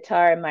the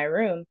guitar in my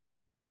room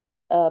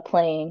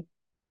playing,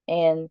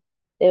 and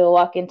they would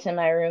walk into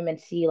my room and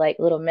see like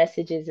little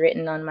messages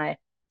written on my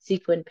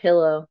sequin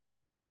pillow,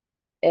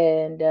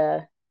 and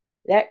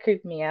that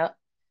creeped me out.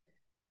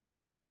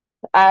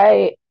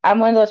 I'm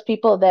one of those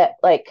people that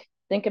like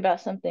think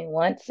about something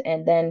once,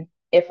 and then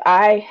if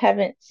I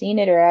haven't seen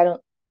it or I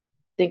don't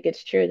think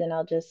it's true, then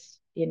I'll just,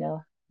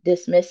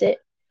 dismiss it.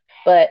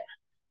 But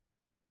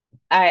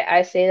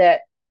I say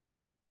that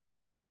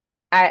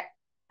I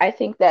I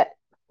think that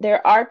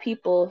there are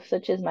people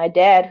such as my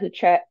dad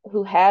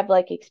who have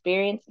like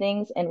experienced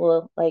things and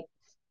will like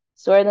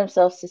swear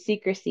themselves to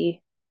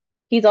secrecy.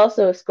 He's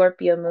also a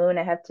Scorpio moon.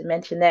 I have to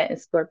mention that, and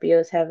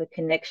Scorpios have a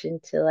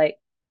connection to like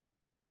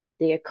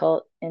the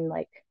occult and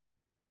like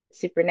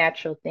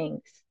supernatural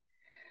things.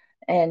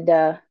 And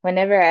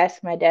whenever I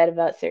ask my dad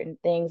about certain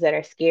things that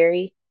are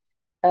scary,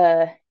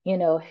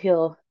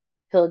 he'll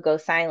go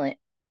silent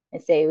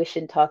and say we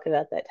shouldn't talk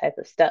about that type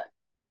of stuff.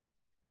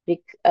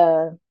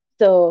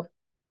 So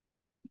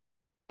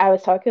I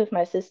was talking with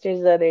my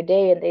sisters the other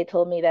day, and they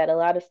told me that a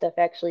lot of stuff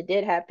actually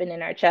did happen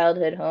in our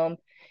childhood home,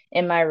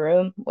 in my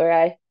room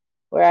where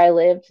I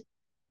lived,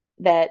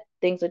 that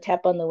things would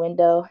tap on the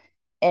window.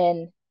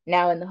 And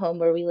now in the home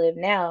where we live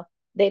now,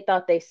 they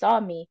thought they saw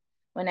me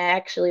when I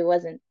actually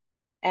wasn't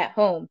at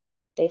home.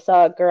 They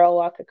saw a girl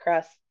walk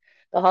across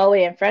the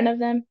hallway in front of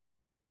them.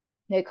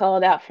 They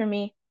called out for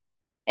me,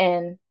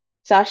 and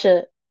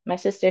Sasha, my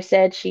sister,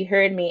 said she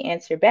heard me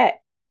answer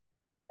back.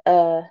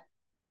 Uh,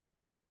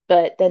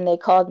 but then they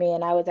called me,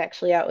 and I was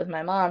actually out with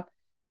my mom.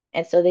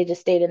 And so they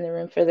just stayed in the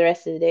room for the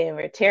rest of the day and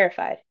were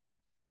terrified.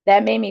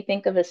 That made me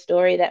think of a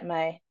story that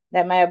my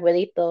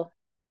abuelito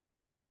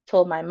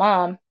told my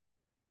mom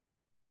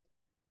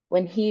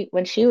when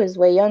she was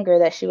way younger,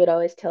 that she would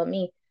always tell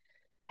me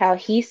how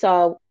he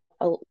saw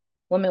a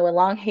woman with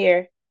long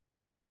hair,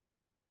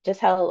 just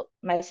how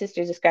my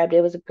sister described it.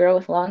 It was a girl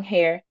with long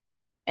hair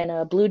and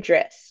a blue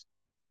dress.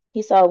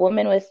 He saw a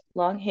woman with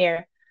long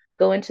hair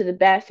go into the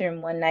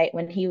bathroom one night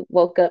when he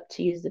woke up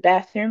to use the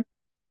bathroom,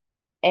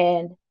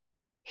 and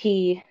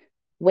he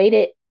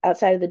waited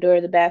outside of the door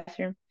of the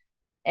bathroom,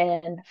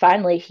 and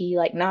finally he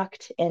like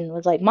knocked and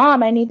was like,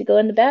 "Mom, I need to go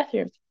in the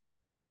bathroom."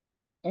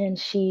 And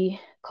she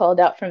called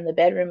out from the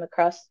bedroom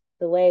across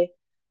the way,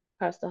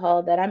 across the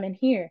hall, that "I'm in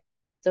here."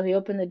 So he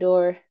opened the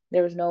door.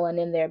 There was no one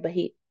in there, but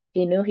he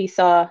knew he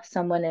saw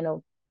someone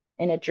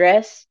in a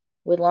dress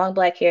with long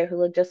black hair who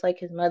looked just like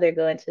his mother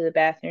go into the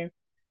bathroom.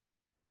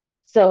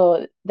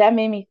 So that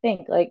made me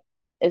think, like,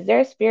 is there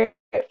a spirit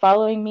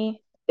following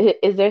me?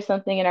 Is there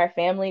something in our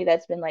family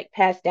that's been like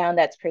passed down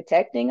that's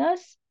protecting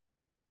us?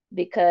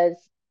 Because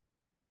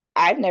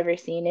I've never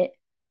seen it,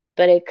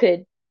 but it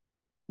could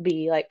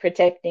be like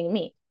protecting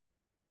me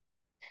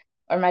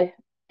or my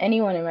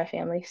anyone in my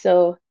family.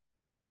 So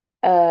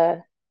uh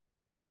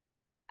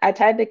I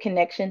tied the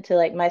connection to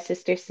like my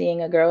sister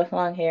seeing a girl with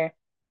long hair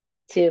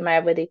to my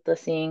abuelito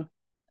seeing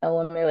a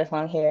woman with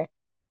long hair,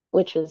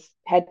 which was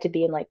had to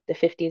be in like the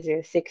 50s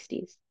or the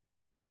 60s.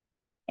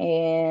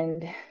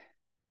 And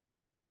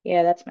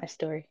yeah, that's my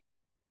story.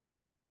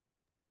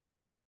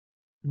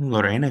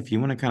 Lorena, if you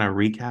want to kind of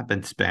recap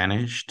in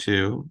Spanish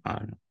too.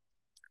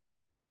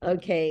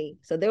 Okay,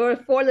 so there were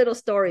 4 little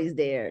stories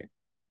there.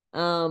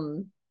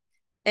 And,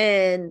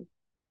 en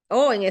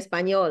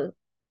español.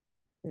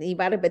 Y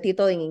va a repetir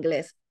todo en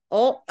inglés.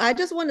 Oh, I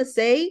just want to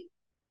say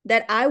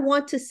that I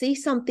want to see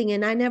something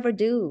and I never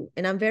do.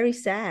 And I'm very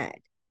sad.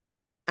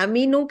 A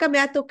mí nunca me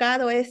ha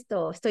tocado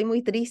esto. Estoy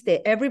muy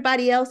triste.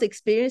 Everybody else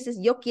experiences.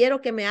 Yo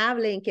quiero que me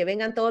hablen, que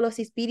vengan todos los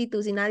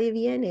espíritus y nadie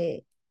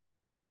viene.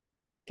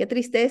 Qué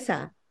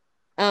tristeza.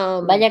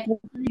 Vaya que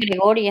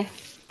Gregoria.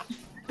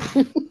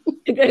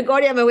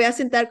 Gregoria, me voy a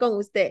sentar con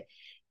usted.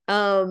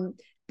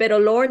 Pero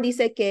Lauren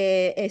dice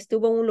que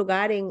estuvo en un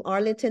lugar en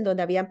Arlington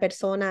donde habían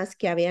personas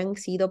que habían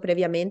sido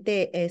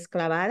previamente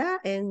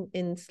esclavadas,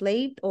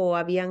 enslaved, o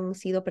habían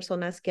sido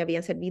personas que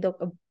habían servido,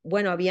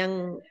 bueno,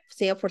 habían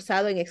sido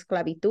forzados en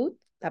esclavitud.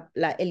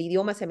 El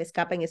idioma se me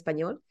escapa en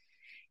español,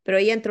 pero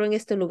ella entró en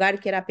este lugar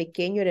que era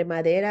pequeño, de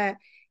madera,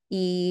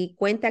 y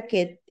cuenta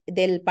que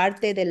del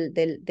parte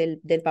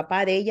del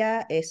papá de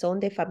ella son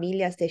de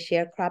familias de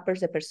sharecroppers,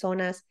 de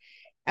personas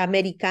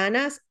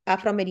americanas,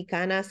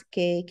 afroamericanas,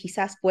 que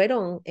quizás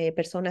fueron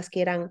personas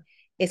que eran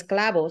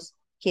esclavos,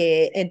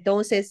 que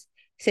entonces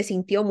se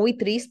sintió muy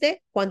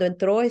triste cuando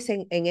entró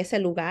en ese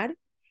lugar.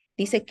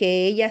 Dice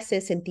que ella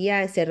se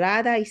sentía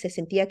encerrada y se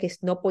sentía que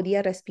no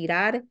podía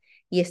respirar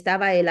y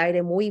estaba el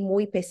aire muy,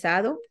 muy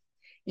pesado,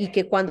 y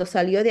que cuando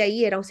salió de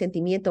ahí era un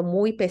sentimiento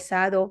muy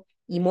pesado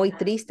y muy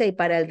triste, y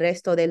para el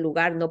resto del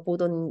lugar no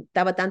pudo,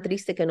 estaba tan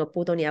triste que no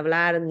pudo ni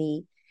hablar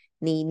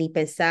ni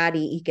pensar,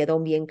 y quedó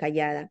bien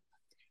callada.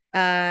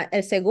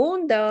 El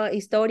segundo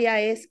historia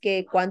es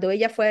que cuando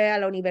ella fue a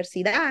la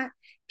universidad,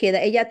 que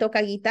ella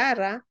toca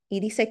guitarra, y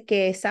dice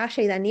que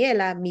Sasha y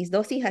Daniela, mis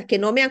 2 hijas, que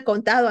no me han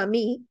contado a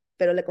mí,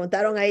 pero le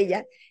contaron a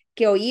ella,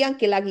 que oían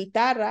que la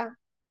guitarra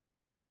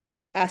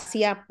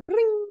hacía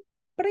pring,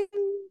 pring,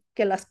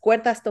 que las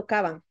cuerdas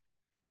tocaban.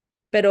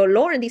 Pero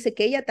Lauren dice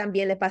que ella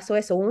también le pasó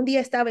eso. Un día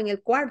estaba en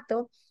el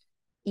cuarto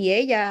y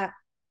ella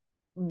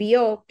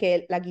vio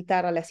que la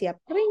guitarra le hacía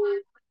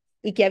pring,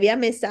 y que había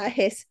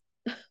mensajes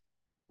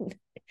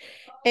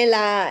en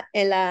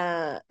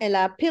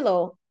la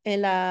pillow,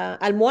 en la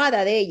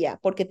almohada de ella,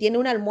 porque tiene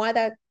una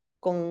almohada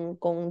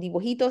con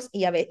dibujitos,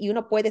 y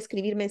uno puede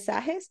escribir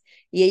mensajes,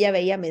 y ella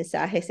veía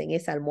mensajes en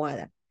esa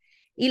almohada.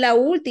 Y la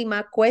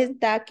última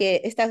cuenta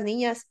que estas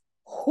niñas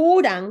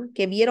juran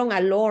que vieron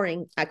a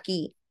Lauren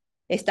aquí.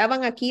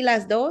 Estaban aquí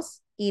las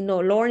dos, y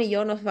no, Lauren y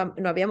yo no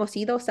habíamos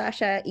ido,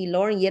 Sasha y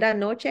Lauren, y era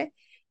noche.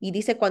 Y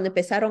dice cuando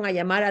empezaron a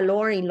llamar a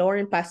Lauren, y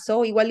Lauren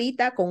pasó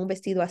igualita con un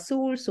vestido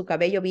azul, su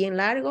cabello bien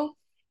largo,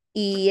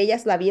 y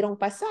ellas la vieron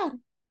pasar.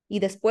 Y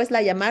después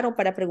la llamaron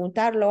para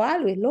preguntarlo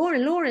algo. Y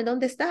Lauren, Lauren,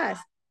 ¿dónde estás?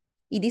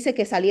 Y dice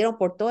que salieron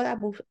por toda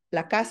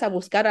la casa a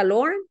buscar a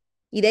Lauren,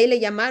 y de ahí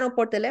le llamaron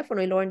por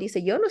teléfono, y Lauren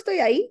dice, yo no estoy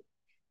ahí.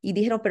 y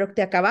dijeron, pero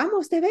te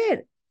acabamos de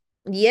ver.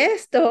 Y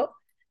esto,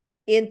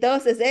 y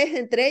entonces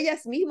entre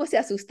ellas mismos se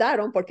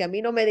asustaron porque a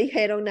mí no me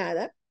dijeron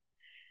nada.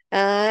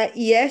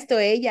 Y esto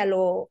ella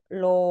lo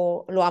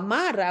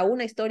amarra a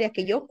una historia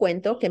que yo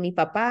cuento, que mi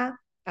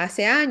papá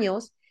hace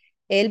años,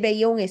 él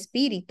veía un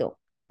espíritu.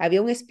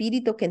 Había un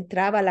espíritu que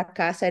entraba a la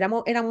casa,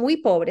 eran muy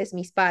pobres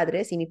mis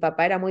padres y mi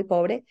papá era muy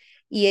pobre,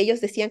 y ellos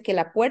decían que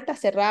la puerta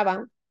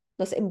cerraban,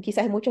 no sé,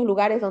 quizás en muchos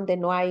lugares donde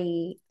no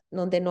hay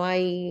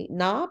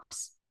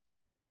knobs,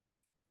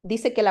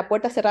 dice que la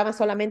puerta cerraba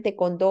solamente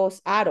con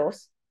dos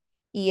aros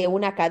y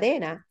una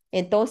cadena.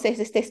 Entonces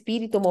este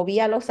espíritu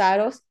movía los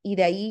aros y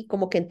de ahí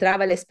como que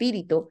entraba el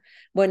espíritu.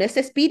 Bueno,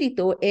 ese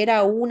espíritu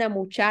era una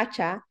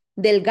muchacha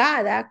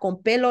delgada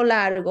con pelo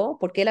largo,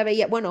 porque él la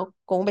veía, bueno,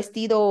 con un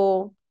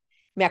vestido,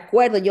 me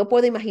acuerdo, yo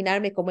puedo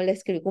imaginarme cómo él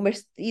escribió, un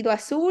vestido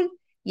azul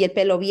y el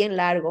pelo bien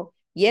largo.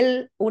 Y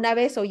él una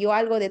vez oyó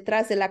algo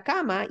detrás de la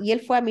cama y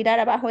él fue a mirar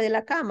abajo de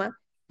la cama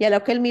y a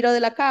lo que él miró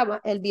de la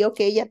cama, él vio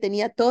que ella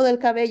tenía todo el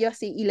cabello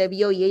así y le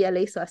vio y ella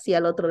le hizo así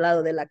al otro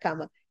lado de la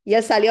cama. Y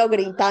él salió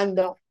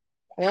gritando,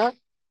 ¿no?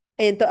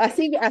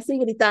 Entonces, así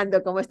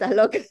gritando como estás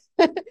loca.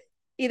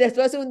 Y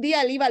después un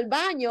día él iba al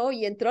baño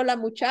y entró la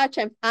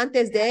muchacha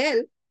antes de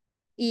él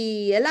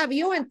y él la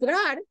vio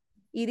entrar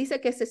y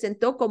dice que se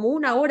sentó como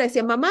una hora y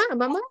decía, mamá,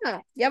 mamá,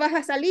 ya vas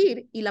a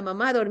salir. Y la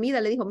mamá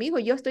dormida le dijo, mijo,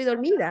 yo estoy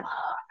dormida.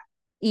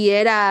 Y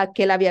era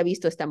que él había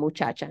visto a esta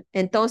muchacha.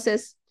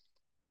 Entonces,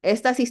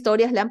 estas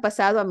historias le han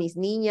pasado a mis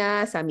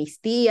niñas, a mis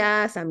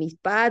tías, a mis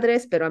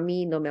padres, pero a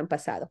mí no me han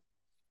pasado.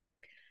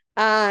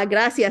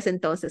 Gracias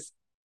entonces.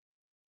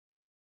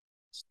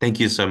 Thank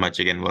you so much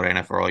again,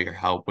 Lorena, for all your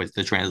help with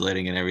the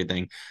translating and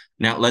everything.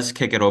 Now let's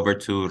kick it over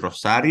to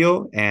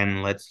Rosario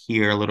and let's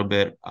hear a little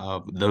bit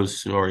of those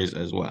stories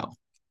as well.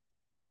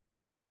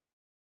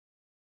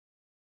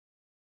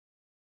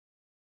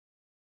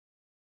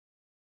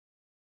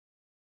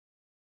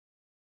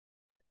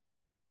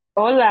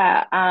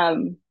 Hola.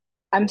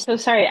 I'm so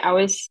sorry.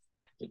 I'm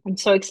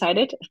so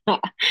excited.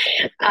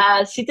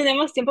 Sí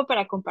tenemos tiempo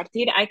para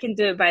compartir. I can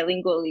do it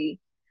bilingually.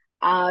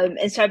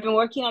 And so I've been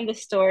working on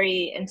this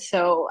story. And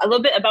so a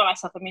little bit about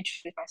myself. Let me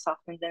introduce myself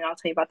and then I'll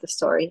tell you about the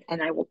story.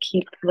 And I will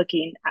keep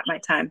looking at my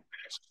time.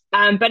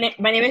 But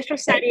my name is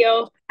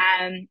Rosario.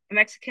 I'm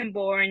Mexican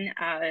born,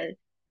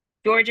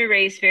 Georgia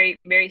raised, very,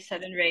 very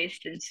Southern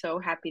raised, and so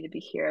happy to be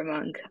here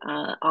among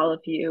all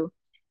of you.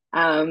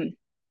 Um,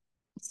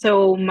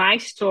 so my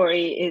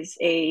story is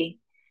it's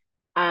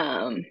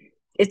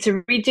a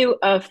redo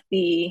of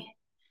the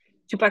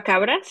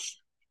chupacabras,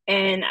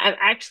 and I've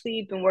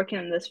actually been working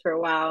on this for a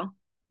while.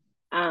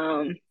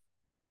 Um,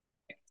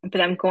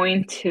 but I'm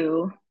going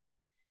to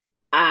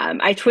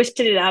I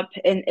twisted it up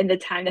in the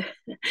time that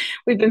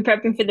we've been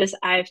prepping for this.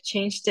 I've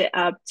changed it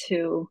up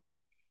to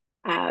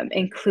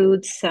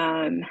include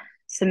some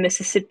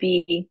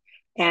Mississippi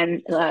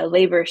and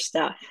labor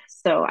stuff.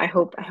 So I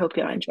hope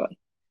you'll enjoy.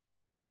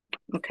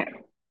 Okay.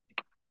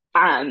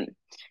 Um,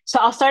 so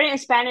I'll start it in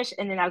Spanish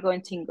and then I'll go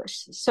into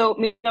English. So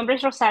mi nombre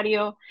es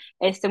Rosario,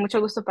 mucho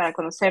gusto para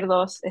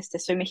conocerlos,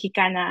 soy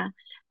mexicana,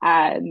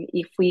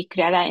 y fui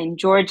criada en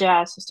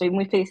Georgia, so estoy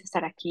muy feliz de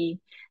estar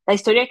aquí. La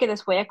historia que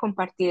les voy a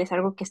compartir es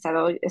algo que he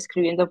estado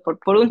escribiendo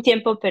por un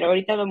tiempo, pero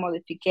ahorita lo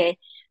modifiqué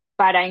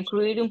para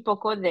incluir un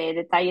poco de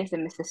detalles de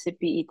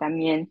Mississippi y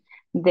también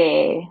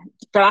de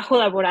trabajo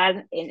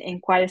laboral en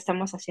cual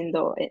estamos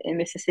haciendo en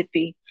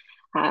Mississippi,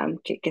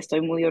 que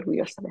estoy muy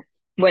orgullosa de.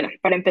 Bueno,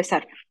 para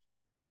empezar.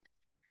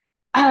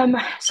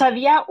 So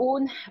había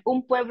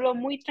un pueblo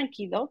muy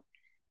tranquilo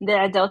de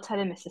la delta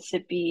de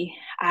Mississippi,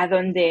 a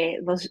donde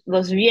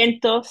los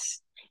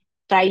vientos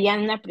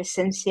traían una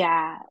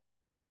presencia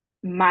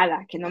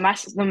mala que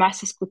nomás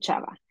se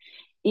escuchaba.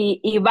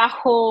 Y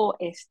bajo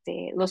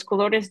los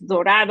colores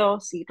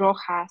dorados y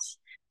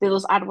rojas de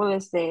los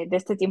árboles de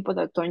este tiempo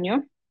de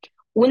otoño,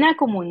 una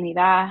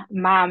comunidad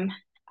MAM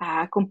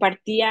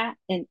compartía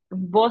en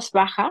voz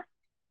baja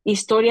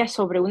historias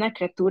sobre una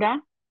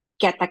criatura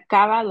que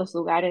atacaba los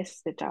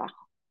lugares de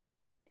trabajo.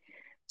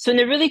 So in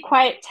a really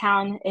quiet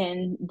town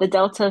in the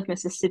delta of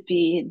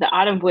Mississippi, the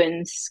autumn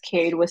winds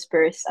carried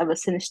whispers of a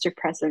sinister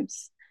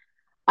presence.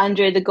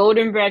 Under the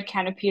golden red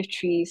canopy of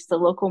trees, the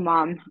local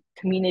mom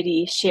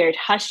community shared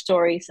hushed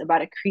stories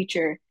about a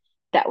creature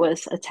that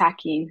was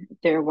attacking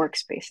their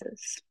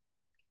workspaces.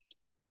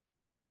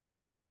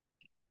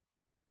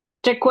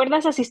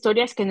 ¿Recuerdas las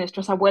historias que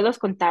nuestros abuelos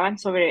contaban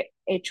sobre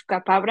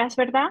chupacabras,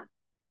 verdad?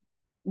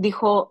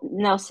 Dijo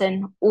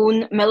Nelson,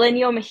 un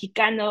milenio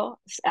mexicano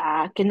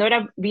que no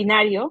era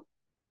binario,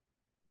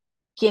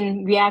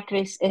 quien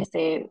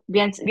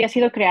había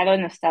sido creado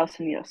en los Estados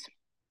Unidos.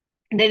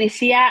 Le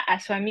decía a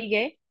su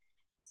amiga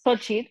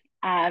Xochitl,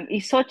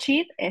 y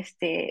Xochitl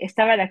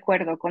estaba de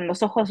acuerdo, con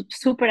los ojos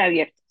súper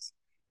abiertos.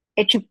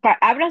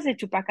 Hablas de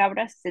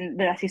chupacabras,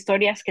 de las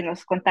historias que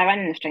nos contaban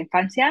en nuestra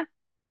infancia,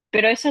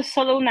 pero eso es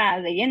solo una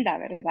leyenda,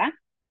 ¿verdad?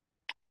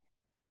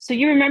 So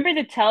you remember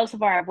the tales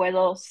of our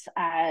abuelos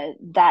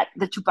that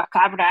the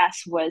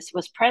chupacabras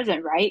was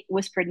present, right?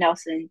 Whispered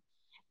Nelson.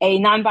 a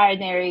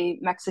non-binary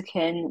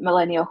Mexican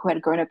millennial who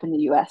had grown up in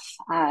the US.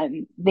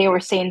 They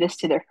were saying this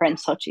to their friend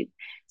Xochitl.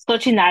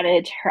 Xochitl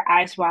nodded, her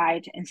eyes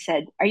wide, and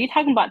said, "Are you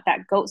talking about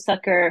that goat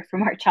sucker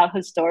from our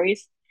childhood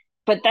stories?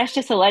 But that's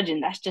just a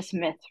legend, that's just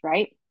myth,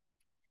 right?"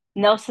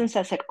 Nelson se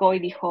acercó y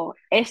dijo,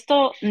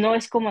 "Esto no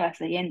es como las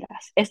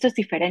leyendas, esto es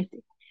diferente.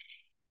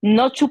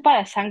 No chupa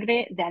la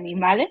sangre de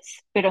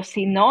animales, pero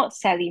si no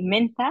se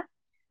alimenta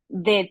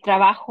del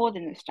trabajo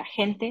de nuestra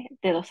gente,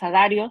 de los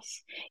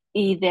salarios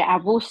y de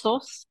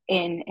abusos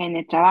en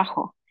el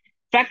trabajo.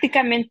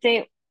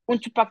 Prácticamente un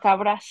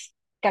chupacabras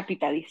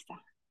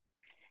capitalista."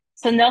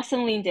 So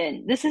Nelson leaned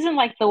in. This isn't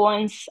like the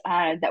ones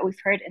that we've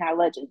heard in our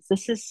legends.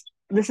 This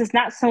is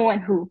not someone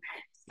who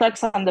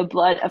sucks on the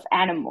blood of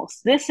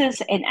animals. This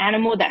is an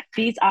animal that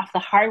feeds off the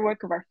hard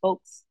work of our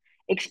folks,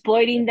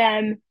 exploiting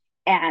them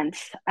and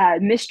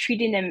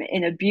mistreating them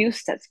in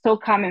abuse that's so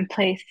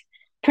commonplace,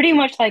 pretty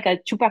much like a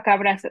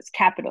chupacabras that's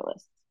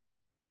capitalist.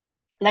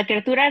 La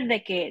criatura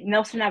de que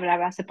Nelson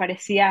hablaba se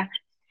parecía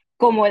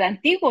como el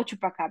antiguo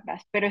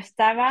chupacabras, pero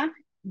estaba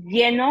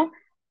lleno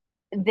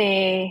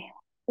de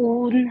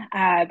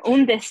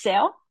un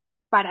deseo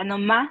para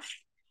nomás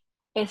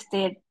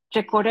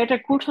recorrer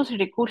recursos y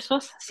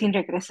recursos sin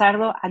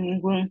regresarlo a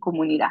ninguna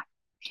comunidad.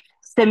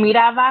 Se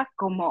miraba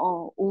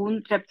como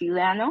un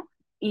reptiliano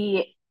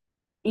y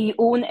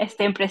un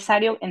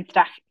empresario en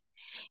traje.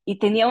 Y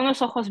tenía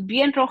unos ojos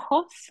bien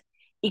rojos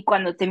y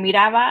cuando te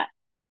miraba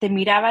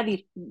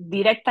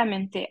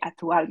directamente a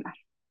tu alma.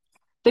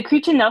 The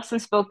creature Nelson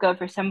spoke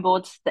of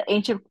resembled the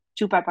ancient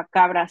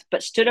chupacabras,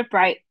 but stood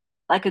upright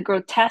like a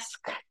grotesque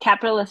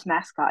capitalist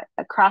mascot,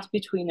 a cross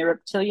between a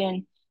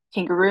reptilian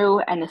kangaroo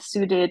and a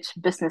suited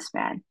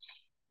businessman,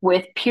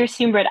 with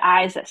piercing red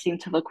eyes that seemed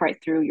to look right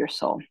through your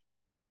soul.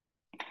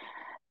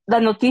 La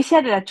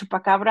noticia de la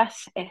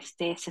chupacabras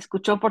se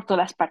escuchó por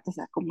todas partes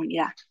de la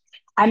comunidad.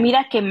 A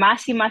medida que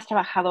más y más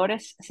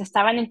trabajadores se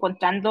estaban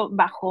encontrando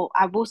bajo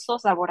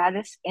abusos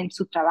laborales en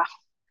su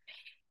trabajo,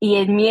 y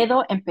el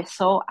miedo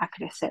empezó a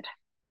crecer.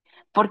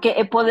 Porque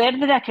el poder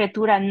de la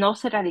criatura no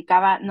se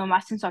radicaba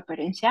nomás en su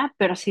apariencia,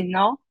 pero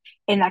sino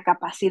en la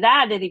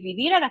capacidad de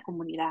dividir a la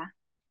comunidad,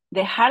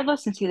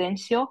 dejarlos en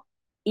silencio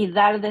y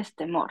darles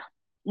temor.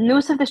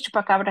 News of the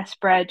chupacabra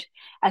spread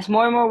as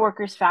more and more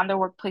workers found their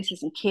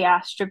workplaces in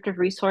chaos, stripped of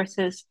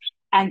resources,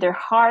 and their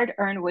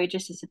hard-earned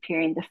wages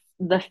disappearing.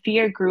 The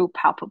fear grew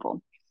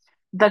palpable.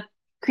 The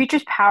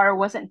creature's power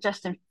wasn't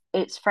just in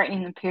its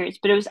frightening appearance,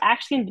 but it was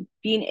actually in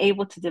being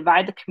able to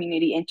divide the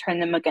community and turn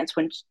them against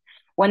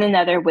one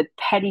another with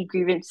petty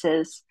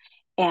grievances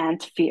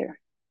and fear.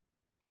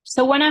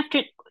 So una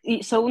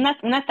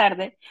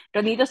tarde,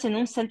 reunidos en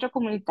un centro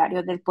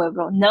comunitario del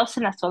pueblo,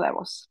 Nelson alzó la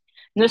voz.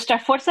 Nuestra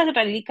fuerza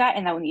radica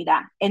en la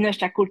unidad, en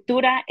nuestra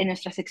cultura, en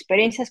nuestras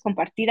experiencias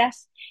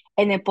compartidas,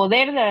 en el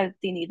poder de la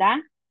latinidad.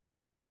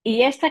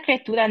 Y esta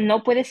criatura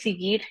no puede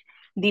seguir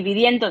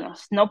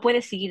dividiéndonos, no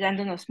puede seguir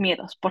dándonos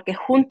miedos, porque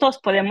juntos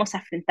podemos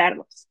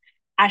enfrentarlos.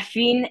 Al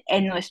fin,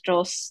 en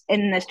nuestras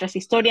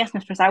historias,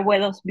 nuestros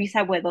abuelos,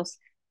 bisabuelos,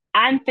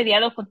 han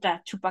peleado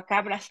contra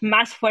chupacabras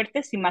más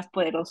fuertes y más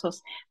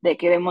poderosos de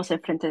que vemos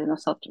enfrente de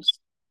nosotros.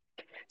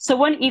 So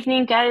one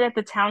evening, gathered at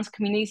the town's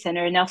community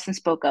center, Nelson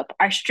spoke up.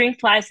 Our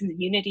strength lies in the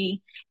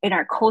unity, in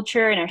our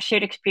culture, in our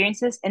shared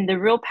experiences, and the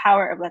real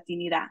power of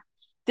Latinidad.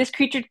 This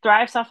creature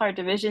thrives off our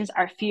divisions,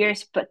 our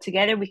fears, but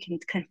together we can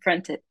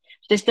confront it.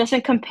 This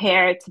doesn't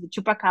compare to the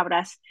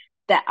chupacabras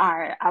that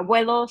our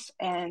abuelos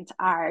and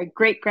our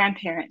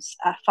great-grandparents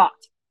fought.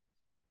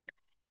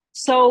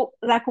 So,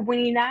 la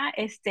comunidad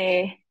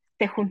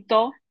se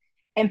juntó,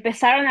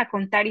 empezaron a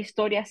contar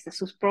historias de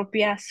sus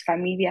propias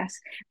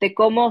familias, de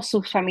cómo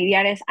sus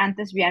familiares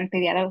antes habían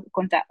peleado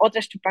contra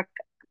otras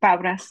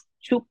chupacabras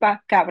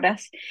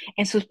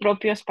en sus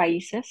propios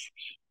países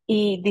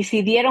y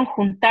decidieron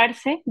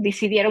juntarse,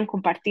 decidieron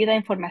compartir la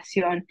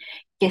información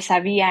que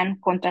sabían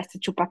contra estas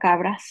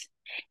chupacabras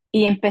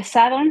y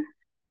empezaron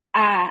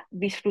a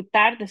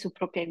disfrutar de su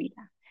propia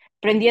vida.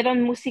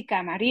 Prendieron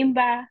música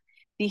marimba,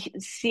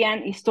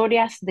 decían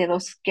historias de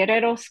los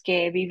guerreros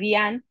que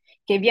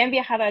habían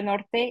viajado al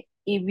norte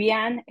y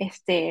habían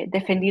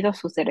defendido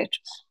sus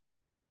derechos.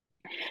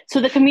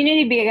 So the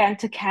community began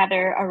to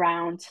gather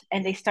around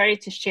and they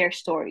started to share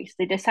stories.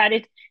 They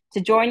decided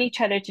to join each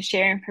other to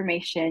share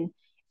information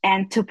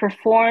and to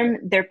perform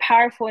their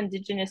powerful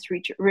indigenous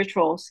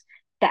rituals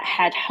that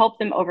had helped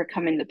them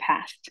overcome in the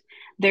past.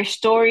 Their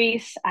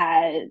stories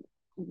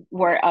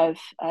were of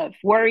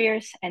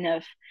warriors and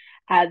of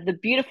the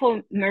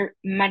beautiful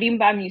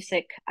marimba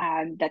music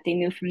that they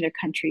knew from their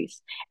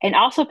countries, and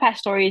also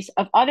past stories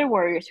of other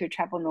warriors who had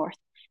traveled north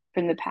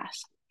from the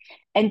past.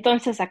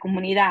 Entonces la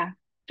comunidad,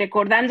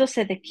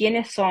 recordándose de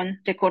quiénes son,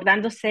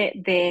 recordándose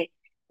de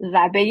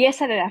la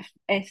belleza de la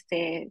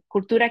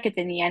cultura que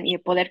tenían y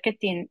el poder que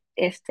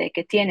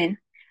tienen,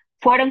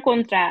 fueron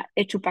contra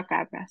el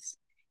chupacabras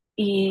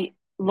y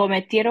lo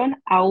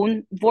metieron a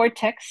un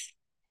vortex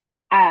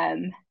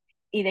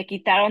y le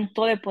quitaron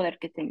todo el poder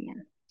que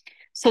tenían.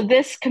 So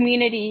this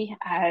community,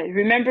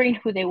 remembering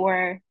who they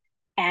were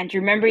and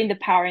remembering the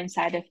power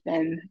inside of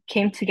them,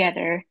 came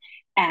together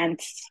and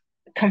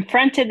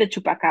confronted the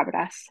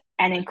chupacabras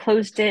and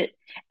enclosed it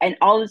and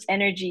all its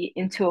energy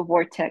into a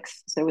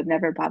vortex so it would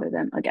never bother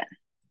them again.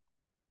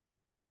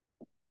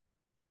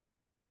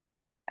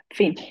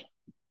 Fin.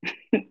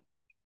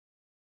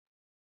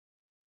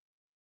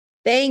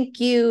 Thank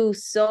you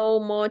so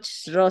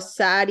much,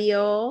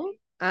 Rosario.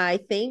 I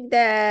think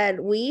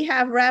that we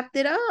have wrapped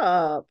it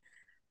up.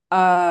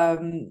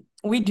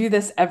 We do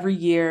this every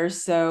year.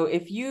 So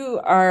if you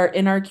are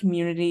in our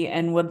community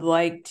and would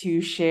like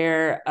to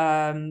share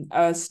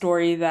a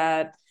story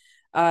that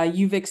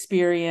you've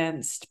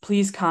experienced,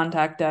 please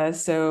contact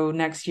us. So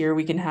next year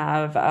we can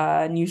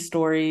have new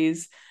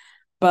stories.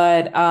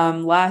 But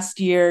last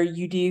year,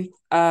 UD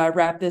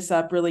wrapped this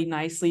up really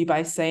nicely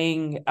by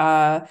saying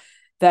that,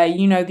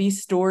 you know,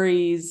 these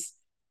stories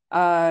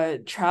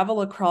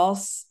travel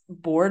across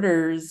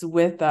borders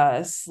with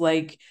us.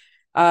 Like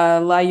La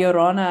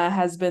Llorona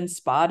has been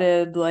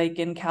spotted like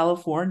in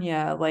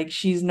California, like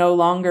she's no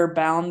longer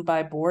bound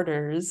by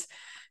borders.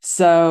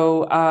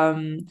 So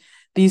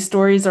these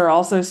stories are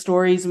also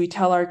stories we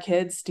tell our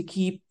kids to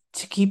keep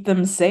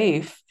them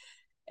safe.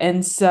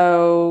 And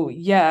so,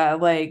 yeah,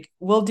 like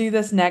we'll do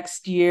this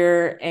next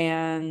year.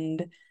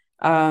 And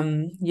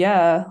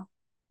yeah,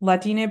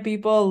 Latina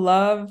people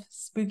love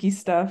spooky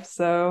stuff.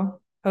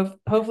 So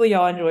hopefully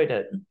y'all enjoyed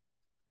it.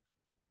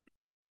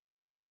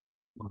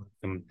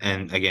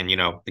 And again, you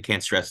know, I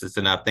can't stress this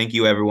enough. Thank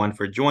you, everyone,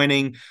 for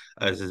joining.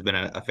 This has been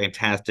a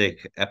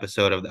fantastic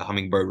episode of the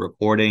Hummingbird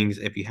Recordings.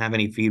 If you have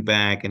any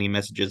feedback, any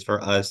messages for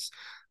us,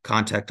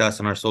 contact us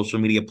on our social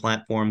media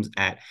platforms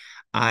at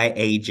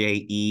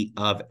IAJE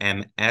of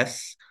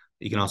MS.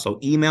 You can also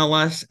email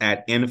us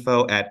at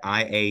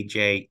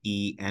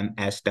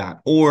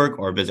info@iajems.org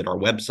or visit our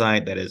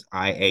website, that is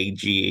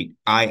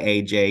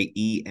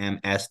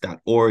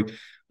IAJEMS.org.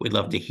 We'd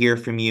love to hear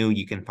from you.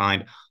 You can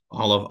find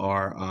all of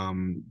our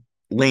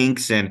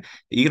links, and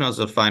you can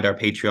also find our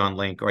Patreon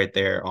link right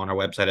there on our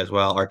website as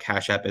well. Our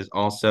Cash App is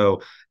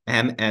also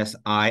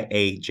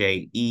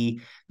MSIAJE.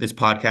 This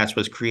podcast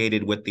was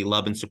created with the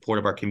love and support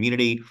of our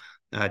community.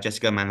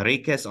 Jessica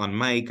Manriquez on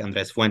mic,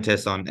 Andres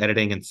Fuentes on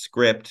editing and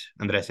script,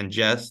 Andres and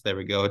Jess, there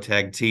we go,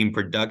 tag team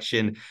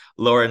production,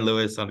 Lauren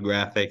Lewis on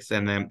graphics.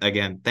 And then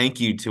again, thank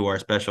you to our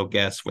special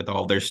guests with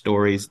all their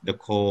stories,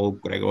 Nicole,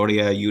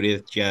 Gregoria,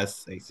 Judith,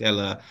 Jess,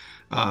 Isela,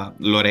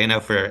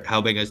 Lorena for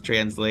helping us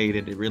translate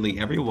it. Really,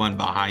 everyone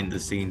behind the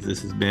scenes.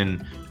 This has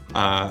been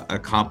a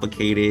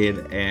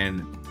complicated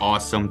and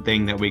awesome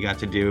thing that we got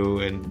to do,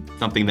 and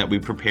something that we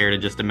prepared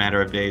in just a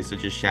matter of days. So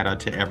just shout out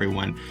to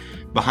everyone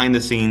behind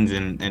the scenes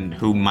and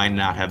who might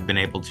not have been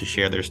able to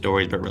share their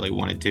stories but really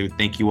wanted to.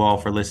 Thank you all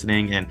for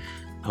listening, and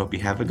I hope you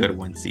have a good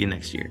one. See you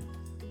next year.